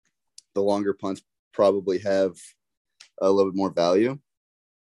the longer punts probably have a little bit more value.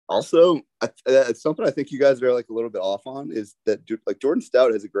 Also, something I think you guys are like a little bit off on is that like Jordan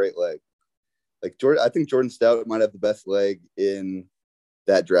Stout has a great leg. Like I think Jordan Stout might have the best leg in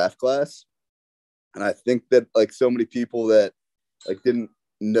that draft class. And I think that like so many people that like didn't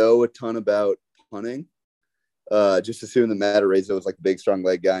know a ton about punting, just assume that Matt Araiza was like a big, strong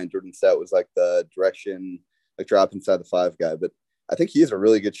leg guy, and Jordan Stout was like the direction, like drop inside the 5 guy. But I think he has a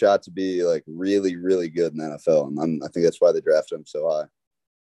really good shot to be like really, really good in the NFL. And I think that's why they drafted him so high.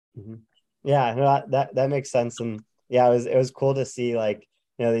 Mm-hmm. Yeah, no, that makes sense. And yeah, it was cool to see like,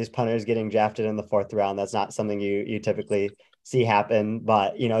 you know, these punters getting drafted in the 4th round. That's not something you typically see happen,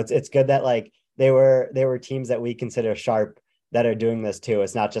 but you know, it's good that like they were teams that we consider sharp that are doing this too.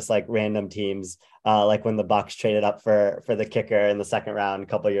 It's not just like random teams, like when the Bucs traded up for the kicker in the 2nd round a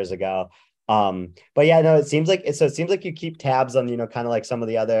couple of years ago. But yeah, no, it seems like you keep tabs on, you know, kind of like some of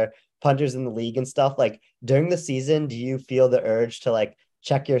the other punters in the league and stuff. Like during the season, do you feel the urge to like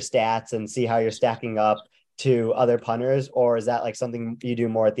check your stats and see how you're stacking up to other punters, or is that like something you do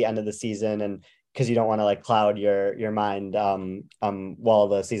more at the end of the season and because you don't want to like cloud your mind while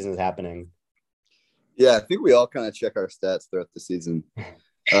the season is happening? Yeah, I think we all kind of check our stats throughout the season.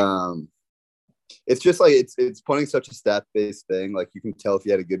 It's just like it's punting such a stat-based thing. Like you can tell if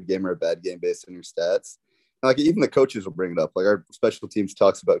you had a good game or a bad game based on your stats. And like even the coaches will bring it up. Like our special teams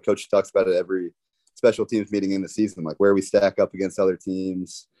coach talks about it every special teams meeting in the season, like where we stack up against other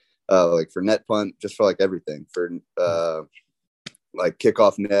teams, like for net punt, just for like everything, for like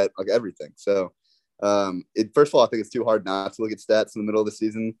kickoff net, like everything. So first of all, I think it's too hard not to look at stats in the middle of the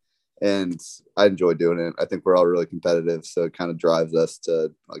season. And I enjoy doing it. I think we're all really competitive, so it kind of drives us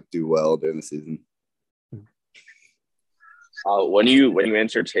to like do well during the season. When you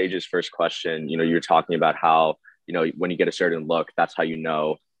answered Tage's first question, you know, you were talking about how, you know, when you get a certain look, that's how you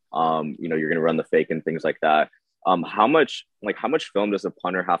know, you know, you're going to run the fake and things like that. How much film does a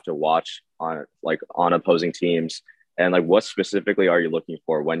punter have to watch on opposing teams, and like what specifically are you looking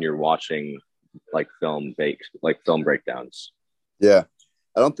for when you're watching like film breakdowns? Yeah.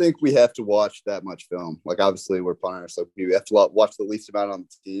 I don't think we have to watch that much film. Like, obviously, we're punters, so we have to watch the least amount on the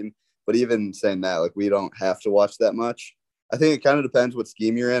team. But even saying that, like, we don't have to watch that much. I think it kind of depends what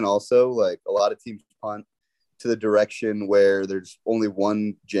scheme you're in also. Like, a lot of teams punt to the direction where there's only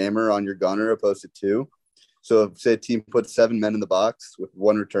one jammer on your gunner opposed to 2. So, if, say, a team puts 7 men in the box with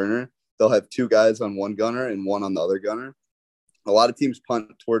 1 returner, they'll have 2 guys on one gunner and 1 on the other gunner. A lot of teams punt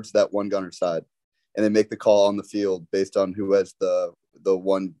towards that one gunner side, and they make the call on the field based on who has the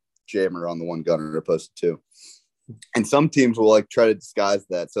one jammer on the one gunner opposed to 2. And some teams will like try to disguise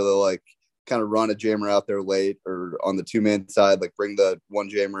that. So they'll like kind of run a jammer out there late or on the 2-man side, like bring the one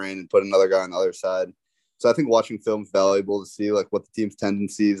jammer in and put another guy on the other side. So I think watching film is valuable to see like what the team's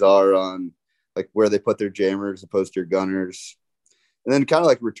tendencies are on like where they put their jammers opposed to your gunners. And then kind of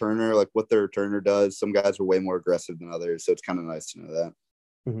like returner, like what their returner does. Some guys are way more aggressive than others. So it's kind of nice to know that.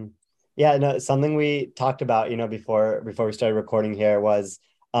 Mm-hmm. Yeah, no, something we talked about, you know, before we started recording here was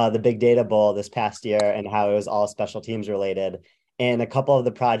the Big Data Bowl this past year and how it was all special teams related. And a couple of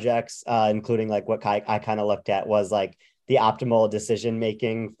the projects, including like what I kind of looked at, was like the optimal decision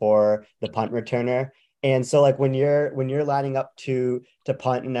making for the punt returner. And so like when you're lining up to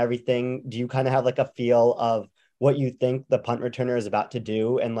punt and everything, do you kind of have like a feel of what you think the punt returner is about to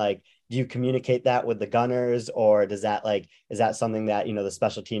do? And like, do you communicate that with the gunners, or is that something that, you know, the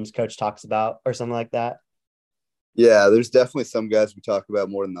special teams coach talks about or something like that? Yeah, there's definitely some guys we talk about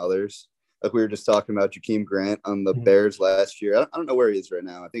more than others. Like we were just talking about Jakeem Grant on the Bears last year. I don't know where he is right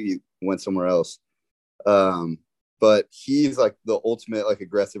now. I think he went somewhere else. But he's like the ultimate like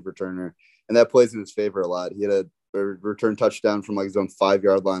aggressive returner, and that plays in his favor a lot. He had a return touchdown from like his own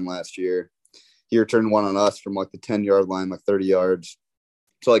 5-yard line last year. He returned one on us from like the 10-yard line, like 30 yards.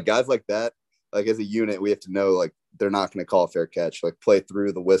 So like guys like that, like as a unit, we have to know like they're not going to call a fair catch, like play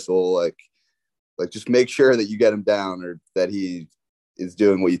through the whistle, like just make sure that you get him down or that he is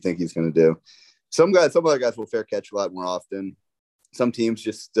doing what you think he's going to do. Some other guys will fair catch a lot more often. Some teams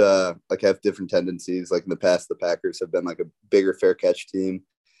just like have different tendencies. Like in the past, the Packers have been like a bigger fair catch team.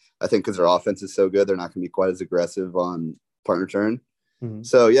 I think because their offense is so good, they're not going to be quite as aggressive on punt return. Mm-hmm.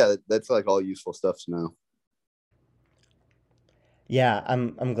 So yeah, that's like all useful stuff to know. Yeah,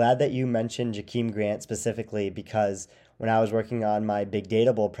 I'm glad that you mentioned Jakeem Grant specifically because when I was working on my Big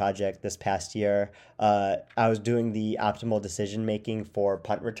Data Bowl project this past year, I was doing the optimal decision making for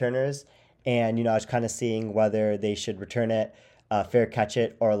punt returners, and I was kind of seeing whether they should return it, fair catch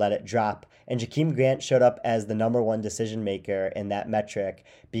it, or let it drop. And Jakeem Grant showed up as the number one decision maker in that metric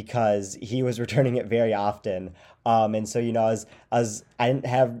because he was returning it very often. And so, as I didn't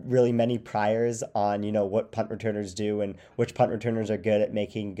have really many priors on, what punt returners do and which punt returners are good at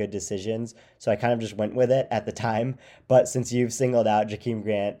making good decisions. So I kind of just went with it at the time. But since you've singled out Jakeem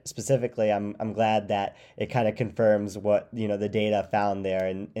Grant specifically, I'm glad that it kind of confirms what, the data found there,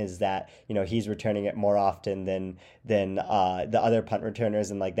 and is that, he's returning it more often than the other punt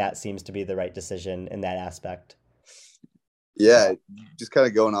returners. And like that seems to be the right decision in that aspect. Yeah, just kind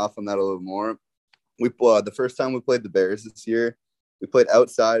of going off on that a little more. The first time we played the Bears this year, we played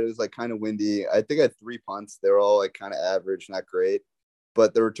outside. It was like kind of windy. I think I had 3 punts. They were all like kind of average, not great.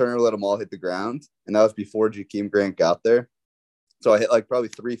 But the returner let them all hit the ground, and that was before Jakeem Grant got there. So I hit like probably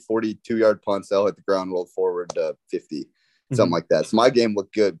 3 42-yard punts. They all hit the ground, rolled forward to 50, something like that. So my game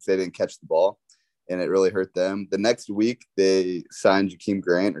looked good because they didn't catch the ball, and it really hurt them. The next week, they signed Jakeem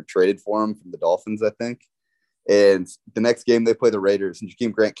Grant or traded for him from the Dolphins, I think. And the next game they play the Raiders, and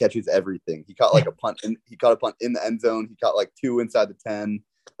Jakeem Grant catches everything. He caught like a punt, and he caught a punt in the end zone. He caught like 2 inside the 10.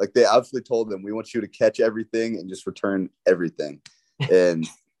 Like they absolutely told him, we want you to catch everything and just return everything. And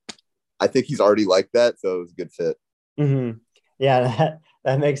I think he's already like that, so it was a good fit. Mm-hmm. Yeah,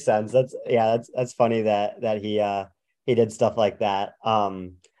 that makes sense. That's funny that he did stuff like that.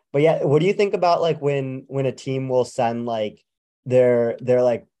 But yeah, what do you think about like when a team will send like their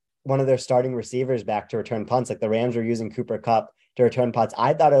like one of their starting receivers back to return punts? Like the Rams were using Cooper Kupp to return punts.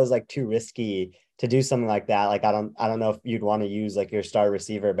 I thought it was like too risky to do something like that. Like I don't know if you'd want to use like your star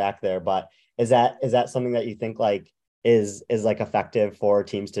receiver back there, but is that something that you think like is like effective for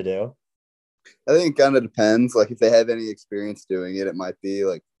teams to do? I think it kind of depends. Like if they have any experience doing it, it might be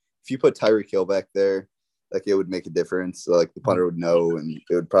like if you put Tyreek Hill back there, like it would make a difference. So, like the punter would know, and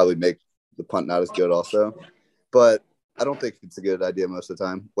it would probably make the punt not as good also. But I don't think it's a good idea most of the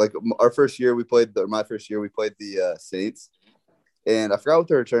time. Like my first year we played the Saints, and I forgot what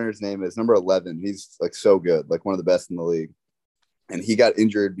the returner's name is. Number 11. He's like so good, like one of the best in the league. And he got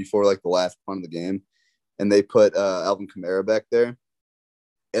injured before like the last punt of the game, and they put Alvin Kamara back there.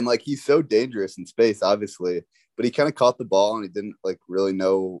 And like he's so dangerous in space, obviously, but he kind of caught the ball and he didn't like really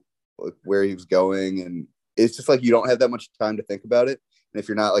know like where he was going. And it's just like you don't have that much time to think about it. And if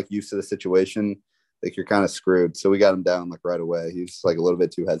you're not like used to the situation, like you're kind of screwed. So we got him down like right away. He's like a little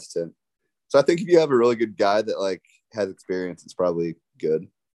bit too hesitant. So I think if you have a really good guy that like has experience, it's probably good.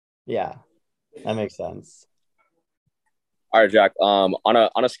 Yeah, that makes sense. All right, Jack. On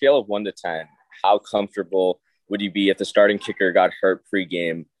a scale of 1 to 10, how comfortable would you be if the starting kicker got hurt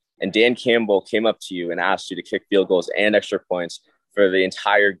pre-game and Dan Campbell came up to you and asked you to kick field goals and extra points for the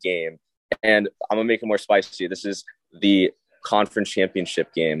entire game? And I'm gonna make it more spicy. This is the conference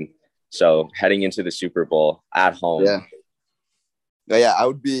championship game, so heading into the Super Bowl at home. Yeah, I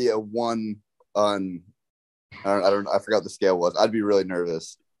would be a 1 on. I forgot what the scale was. I'd be really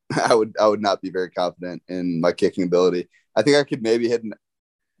nervous. I would not be very confident in my kicking ability. I think I could maybe hit an.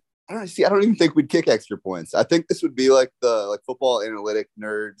 I don't even think we'd kick extra points. I think this would be like the football analytic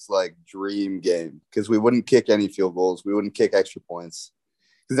nerds like dream game because we wouldn't kick any field goals. We wouldn't kick extra points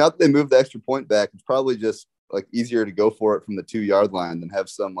because now that they moved the extra point back, it's probably just like easier to go for it from the 2-yard line than have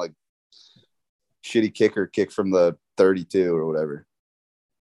some like shitty kicker kick from the 32 or whatever.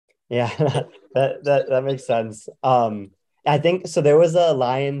 Yeah, that makes sense. I think so. There was a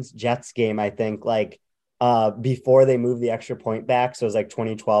Lions Jets game, I think, like before they moved the extra point back. So it was like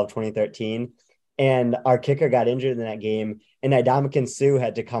 2012, 2013. And our kicker got injured in that game. And Ndamukong Suh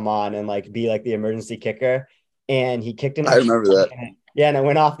had to come on and like be like the emergency kicker. And he kicked an I remember that. Yeah, and it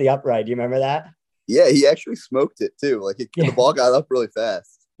went off the upright. Do you remember that? Yeah, he actually smoked it too. Like the ball got up really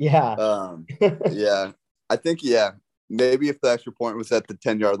fast. Yeah. Yeah. I think, maybe if the extra point was at the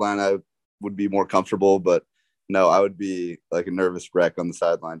 10-yard line, I would be more comfortable. But no, I would be like a nervous wreck on the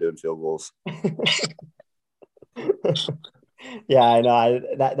sideline doing field goals. Yeah, I know.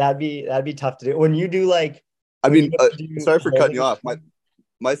 That'd be tough to do. When you do like, I mean, sorry for cutting you off.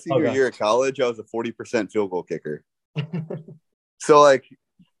 My senior Okay. year at college, I was a 40% field goal kicker. So like,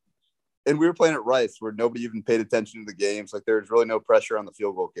 and we were playing at Rice where nobody even paid attention to the games. Like there was really no pressure on the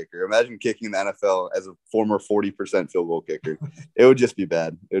field goal kicker. Imagine kicking in the NFL as a former 40% field goal kicker. It would just be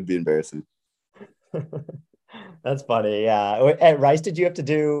bad. It would be embarrassing. That's funny. Yeah. At Rice, did you have to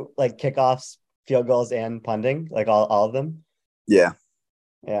do like kickoffs, field goals, and punting, like all of them? Yeah.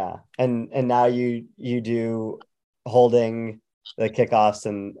 Yeah. And now you do holding the kickoffs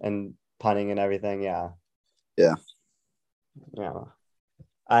and punting and everything. Yeah. Yeah. Yeah.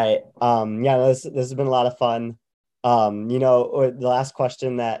 This has been a lot of fun. The last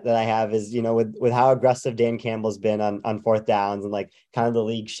question that I have is, with how aggressive Dan Campbell's been on fourth downs and like kind of the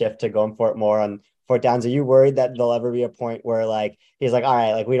league shift to going for it more on fourth downs, are you worried that there'll ever be a point where like he's like, all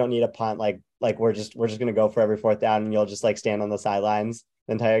right, like we don't need a punt, like we're just gonna go for every fourth down and you'll just like stand on the sidelines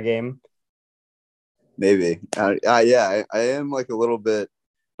the entire game? Maybe. I am like a little bit,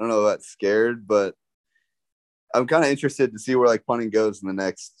 I don't know about scared, but I'm kind of interested to see where like punting goes in the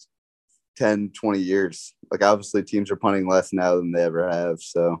next 10, 20 years. Like obviously teams are punting less now than they ever have.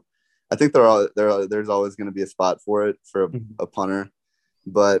 So I think there's always going to be a spot for it for a punter,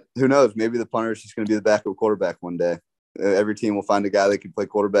 but who knows? Maybe the punter is just going to be the backup quarterback one day. Every team will find a guy that can play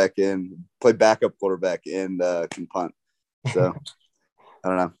backup quarterback and can punt. So I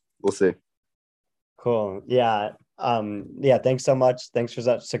don't know. We'll see. Cool. Yeah. Thanks so much. Thanks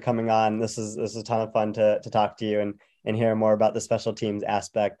for coming on. This is a ton of fun to talk to you and hear more about the special teams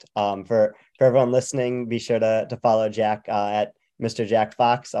aspect. For everyone listening, be sure to follow Jack at Mr. Jack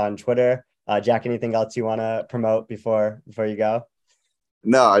Fox on Twitter. Jack, anything else you want to promote before you go?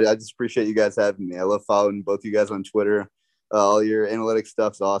 No, I just appreciate you guys having me. I love following both you guys on Twitter. All your analytics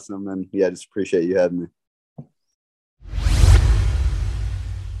stuff's awesome. And yeah, just appreciate you having me.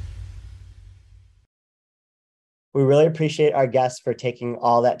 We really appreciate our guests for taking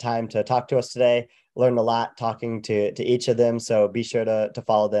all that time to talk to us today. Learned a lot talking to each of them. So be sure to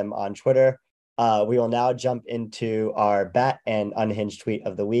follow them on Twitter. We will now jump into our bet and unhinged tweet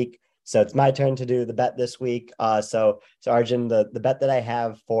of the week. So it's my turn to do the bet this week. So Arjun, the bet that I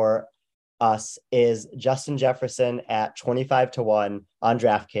have for us is Justin Jefferson at 25-1 on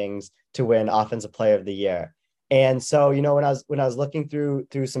DraftKings to win Offensive Player of the Year. And so, when I was looking through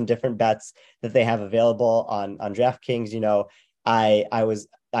some different bets that they have available on DraftKings,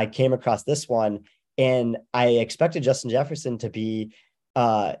 I came across this one, and I expected Justin Jefferson to be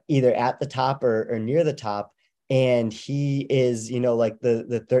either at the top or near the top. And he is, like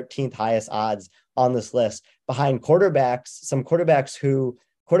the 13th highest odds on this list behind some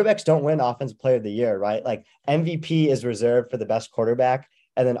quarterbacks don't win Offensive Player of the Year, right? Like MVP is reserved for the best quarterback,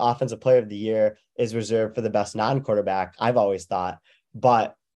 and then Offensive Player of the Year is reserved for the best non-quarterback, I've always thought.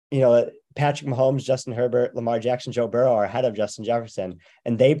 But, Patrick Mahomes, Justin Herbert, Lamar Jackson, Joe Burrow are ahead of Justin Jefferson,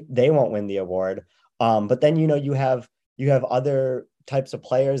 and they won't win the award. But then, you have other types of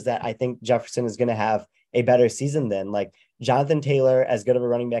players that I think Jefferson is going to have a better season than. Like Jonathan Taylor, as good of a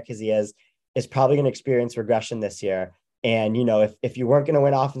running back as he is probably going to experience regression this year. And, if you weren't going to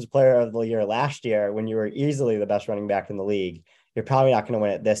win Offensive Player of the Year last year when you were easily the best running back in the league, you're probably not going to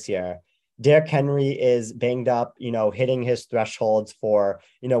win it this year. Derrick Henry is banged up, hitting his thresholds for,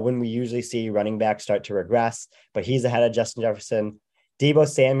 when we usually see running backs start to regress, but he's ahead of Justin Jefferson. Deebo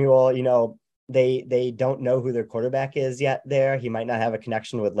Samuel, they don't know who their quarterback is yet there. He might not have a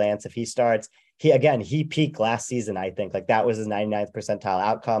connection with Lance if he starts. He peaked last season, I think. Like that was his 99th percentile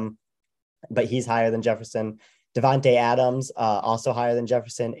outcome, but he's higher than Jefferson. Devontae Adams, also higher than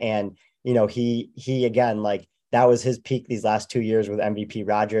Jefferson. And, he again, like that was his peak these last 2 years with MVP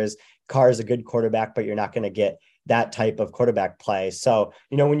Rodgers. Carr is a good quarterback, but you're not going to get that type of quarterback play. So,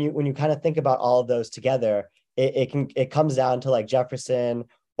 when you kind of think about all of those together, it comes down to like Jefferson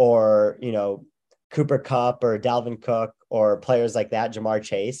or, Cooper Kupp or Dalvin Cook or players like that, Jamar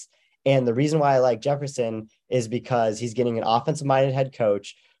Chase. And the reason why I like Jefferson is because he's getting an offensive-minded head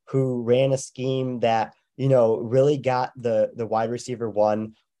coach who ran a scheme that, really got the wide receiver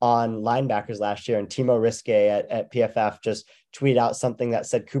one on linebackers last year. And Timo Riske at PFF just tweeted out something that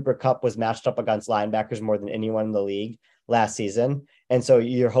said Cooper Kupp was matched up against linebackers more than anyone in the league last season. And so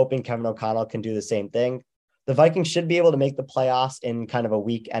you're hoping Kevin O'Connell can do the same thing. The Vikings should be able to make the playoffs in kind of a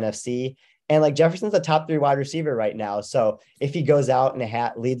weak NFC. And like Jefferson's a top 3 wide receiver right now. So if he goes out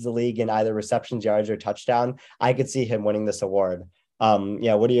and leads the league in either receptions, yards, or touchdown, I could see him winning this award.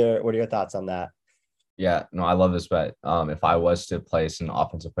 What are your thoughts on that? Yeah, no, I love this bet. If I was to place an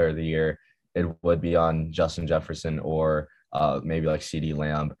Offensive Player of the Year, it would be on Justin Jefferson or maybe like CeeDee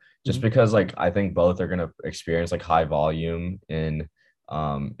Lamb, just because like I think both are going to experience like high volume in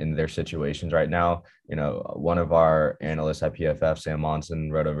in their situations right now. You know, one of our analysts at PFF, Sam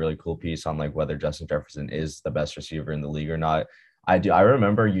Monson, wrote a really cool piece on like whether Justin Jefferson is the best receiver in the league or not. I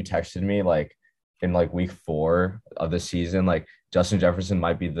remember you texted me like in like week 4 of the season, like Justin Jefferson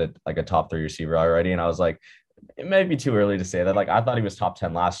might be the like a top 3 receiver already. And I was like, it may be too early to say that. Like I thought he was top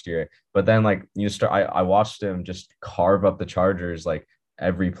 10 last year, but then like I watched him just carve up the Chargers like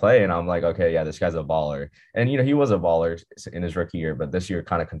every play, and I'm like, okay, yeah, this guy's a baller. And you know, he was a baller in his rookie year, but this year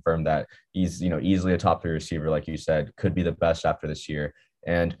kind of confirmed that he's, you know, easily a top 3 receiver, like you said, could be the best after this year.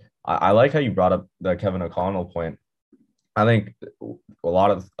 And I like how you brought up the Kevin O'Connell point. I think a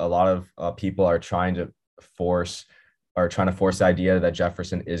lot of people are force trying to force the idea that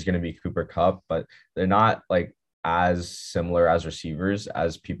Jefferson is going to be Cooper Kupp, but they're not like as similar as receivers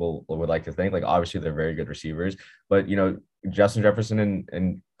as people would like to think. Like obviously they're very good receivers, but you know, Justin Jefferson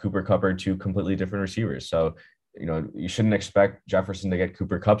and Cooper Kupp are 2 completely different receivers. So, you know, you shouldn't expect Jefferson to get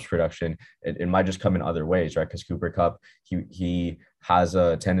Cooper Kupp's production. It might just come in other ways, right? Because Cooper Kupp, he has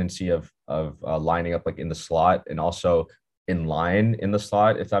a tendency of lining up like in the slot and also in line in the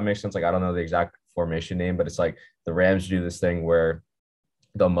slot, if that makes sense. Like I don't know the exact formation name, but it's like the Rams do this thing where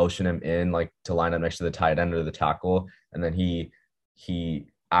they'll motion him in like to line up next to the tight end or the tackle, and then he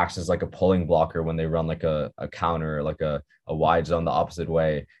acts as like a pulling blocker when they run like a counter or like a wide zone the opposite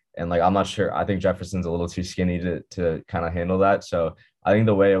way. And like I'm not sure, I think Jefferson's a little too skinny to kind of handle that. So I think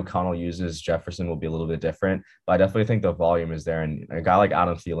the way O'Connell uses Jefferson will be a little bit different, but I definitely think the volume is there. And a guy like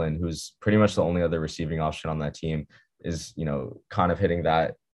Adam Thielen, who's pretty much the only other receiving option on that team, is, you know, kind of hitting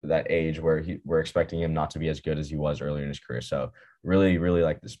that age where we're expecting him not to be as good as he was earlier in his career. So really, really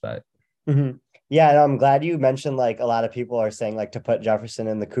like this bet. Mm-hmm. Yeah, and I'm glad you mentioned like a lot of people are saying like to put Jefferson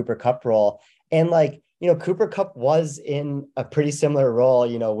in the Cooper Kupp role. And like, you know, Cooper Kupp was in a pretty similar role,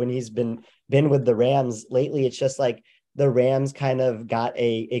 you know, when he's been with the Rams lately. It's just like the Rams kind of got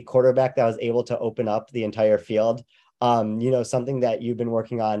a quarterback that was able to open up the entire field. You know, something that you've been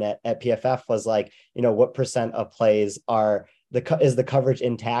working on at PFF was like, you know, what percent of plays is the coverage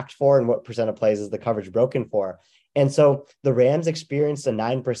intact for, and what percent of plays is the coverage broken for. And so the Rams experienced a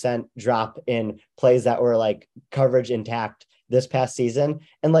 9% drop in plays that were like coverage intact this past season.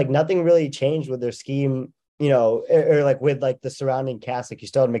 And like nothing really changed with their scheme, you know, or like with like the surrounding cast. Like you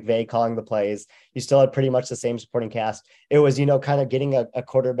still had McVay calling the plays. You still had pretty much the same supporting cast. It was, you know, kind of getting a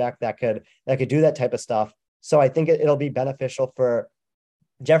quarterback that could do that type of stuff. So I think it'll be beneficial for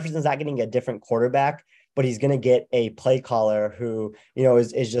Jefferson's not getting a different quarterback, but he's going to get a play caller who, you know,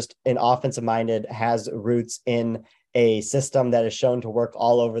 is just an offensive minded, has roots in a system that is shown to work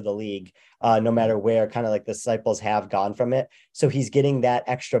all over the league, no matter where kind of like the disciples have gone from it. So he's getting that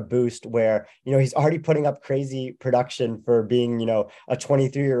extra boost where, you know, he's already putting up crazy production for being, you know, a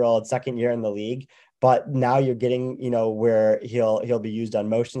 23-year-old second year in the league. But now you're getting, you know, where he'll be used on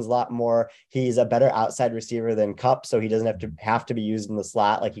motions a lot more. He's a better outside receiver than Kupp, so he doesn't have to be used in the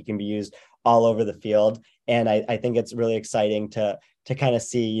slot. Like he can be used all over the field. And I think it's really exciting to kind of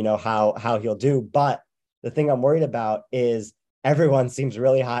see, you know, how he'll do. But the thing I'm worried about is everyone seems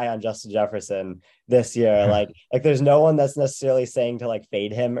really high on Justin Jefferson this year. Like there's no one that's necessarily saying to like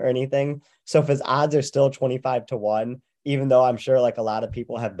fade him or anything. So if his odds are still 25-1, even though I'm sure like a lot of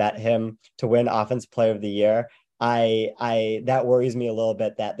people have bet him to win Offensive Player of the Year, I that worries me a little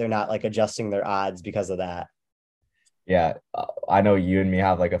bit that they're not like adjusting their odds because of that. Yeah, I know you and me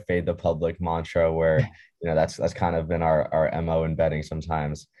have like a fade the public mantra where, you know, that's kind of been our MO in betting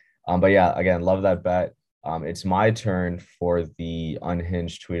sometimes. But yeah, again, love that bet. It's my turn for the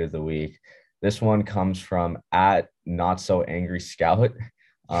unhinged tweet of the week. This one comes from at Not So Angry Scout.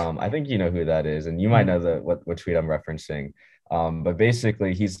 I think you know who that is, and you might know what tweet I'm referencing. But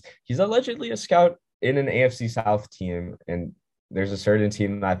basically, he's allegedly a scout in an AFC South team, and there's a certain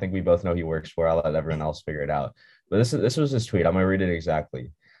team that I think we both know he works for. I'll let everyone else figure it out. But this was his tweet. I'm gonna read it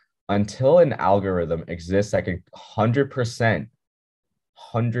exactly. Until an algorithm exists that can 100%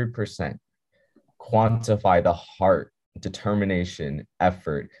 quantify the heart, determination,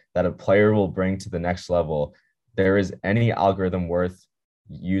 effort that a player will bring to the next level, there is any algorithm worth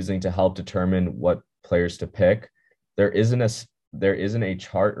using to help determine what players to pick. There isn't a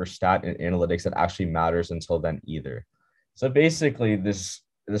chart or stat in analytics that actually matters until then either. So basically, this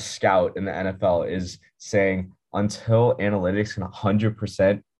scout in the NFL is saying until analytics can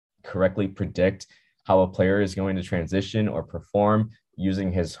 100% correctly predict how a player is going to transition or perform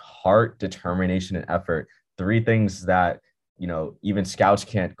using his heart, determination, and effort, 3 things that, you know, even scouts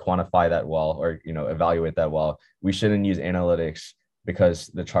can't quantify that well or, you know, evaluate that well, we shouldn't use analytics because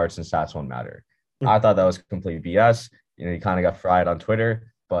the charts and stats won't matter. I thought that was complete BS. You know, you kind of got fried on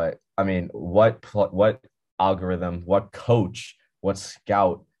Twitter, but I mean, what algorithm, what coach what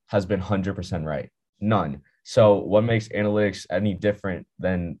scout has been 100% right? None. So what makes analytics any different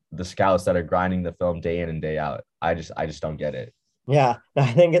than the scouts that are grinding the film day in and day out? I just don't get it. Yeah,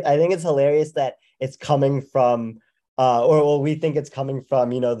 I think it's hilarious that it's coming from or well, we think it's coming from,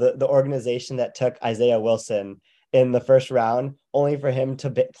 the organization that took Isaiah Wilson in the first round, only for him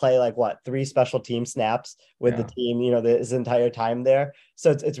to play like what, three special team snaps with the team, his entire time there.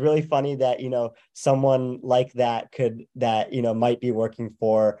 So it's really funny that, someone like that might be working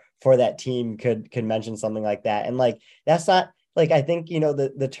for that team could mention something like that. And like, that's not like, I think,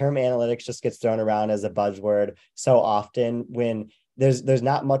 the term analytics just gets thrown around as a buzzword so often when there's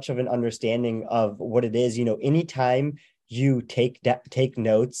not much of an understanding of what it is. Anytime you take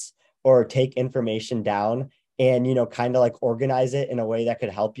notes or take information down and kind of like organize it in a way that could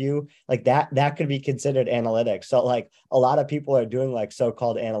help you, like that could be considered analytics. So like a lot of people are doing like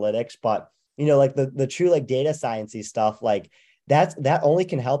so-called analytics, but like the true like data sciencey stuff, like that only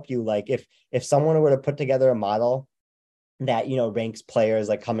can help you. Like if someone were to put together a model that ranks players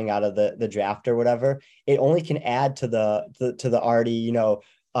like coming out of the draft or whatever, it only can add to the already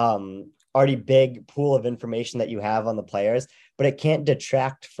already big pool of information that you have on the players, but it can't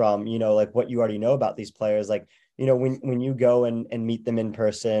detract from like what you already know about these players. Like when you go and meet them in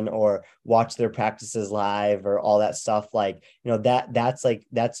person or watch their practices live or all that stuff, like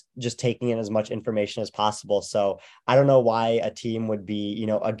that's just taking in as much information as possible. So I don't know why a team would be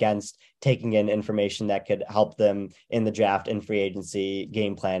against taking in information that could help them in the draft and free agency,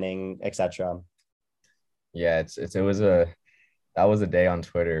 game planning, etc. Yeah, that was a day on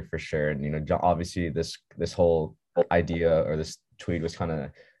Twitter for sure. And obviously this whole idea or this tweet was kind of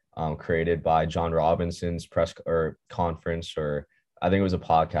created by John Robinson's press or conference, or I think it was a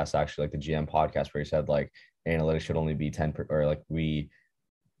podcast actually, like the GM podcast, where he said like analytics should only be 10 or like we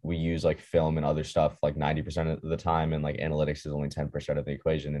use like film and other stuff like 90% of the time, and like analytics is only 10% of the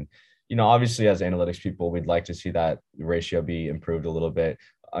equation. And obviously as analytics people, we'd like to see that ratio be improved a little bit.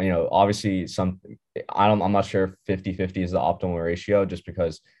 Obviously I'm not sure if 50-50 is the optimal ratio, just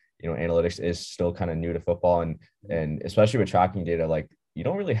because analytics is still kind of new to football, and especially with tracking data, like you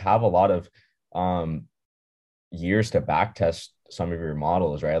don't really have a lot of years to back test some of your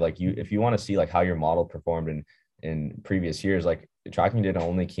models, right? Like if you want to see like how your model performed in previous years, like tracking data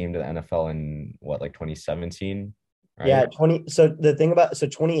only came to the NFL in what, like 2017, right? Yeah,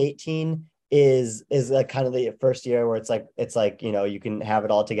 2018 is like kind of the first year where it's like you can have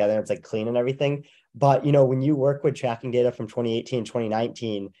it all together and it's like clean and everything. But when you work with tracking data from 2018,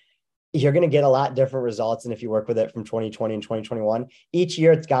 2019, you're going to get a lot different results than if you work with it from 2020 and 2021. Each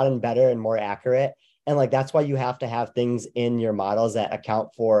year it's gotten better and more accurate. And like, that's why you have to have things in your models that account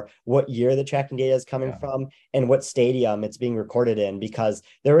for what year the tracking data is coming from and what stadium it's being recorded in, because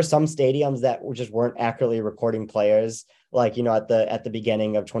there were some stadiums that just weren't accurately recording players, like, at the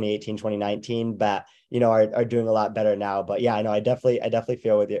beginning of 2018, 2019, but, are doing a lot better now. But yeah, I know, I definitely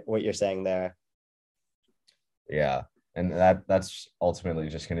feel with what you're saying there. Yeah. And that's ultimately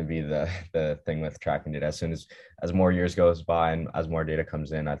just going to be the thing with tracking data. As soon as more years goes by and as more data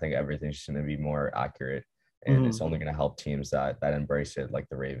comes in, I think everything's just going to be more accurate, and it's only going to help teams that embrace it, like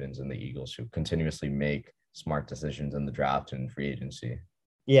the Ravens and the Eagles, who continuously make smart decisions in the draft and free agency.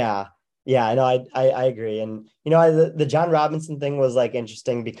 Yeah, I know, I agree. And the John Robinson thing was like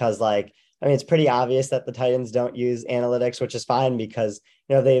interesting because like, I mean, it's pretty obvious that the Titans don't use analytics, which is fine because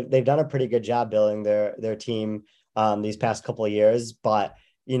they've done a pretty good job building their team these past couple of years. But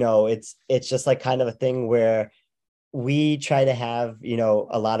it's just like kind of a thing where we try to have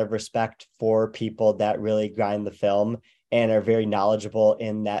a lot of respect for people that really grind the film and are very knowledgeable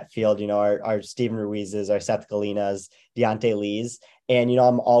in that field. Our Stephen Ruiz's, our Seth Galina's, Deontay Lee's, and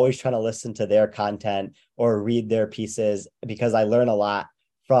I'm always trying to listen to their content or read their pieces because I learn a lot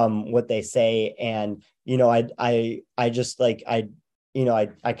from what they say. And I just like I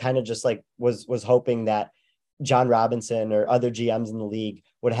kind of just like was hoping that John Robinson or other GMs in the league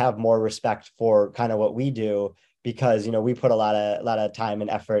would have more respect for kind of what we do, because, we put a lot of time and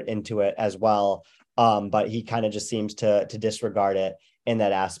effort into it as well. But he kind of just seems to disregard it in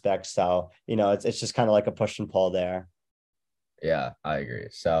that aspect. So, it's just kind of like a push and pull there. Yeah, I agree.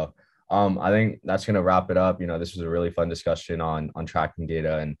 So, I think that's going to wrap it up. This was a really fun discussion on tracking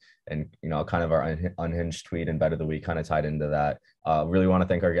data and kind of our unhinged tweet and bet of the week kind of tied into that. Really want to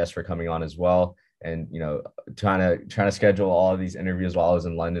thank our guests for coming on as well. And, trying to schedule all of these interviews while I was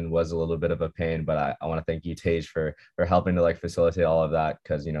in London was a little bit of a pain, but I want to thank you, Tage, for helping to like facilitate all of that.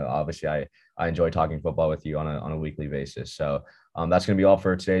 Cause, obviously I enjoy talking football with you on a weekly basis. So that's going to be all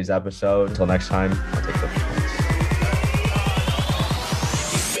for today's episode. Until next time, I'll take the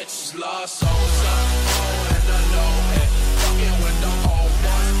points.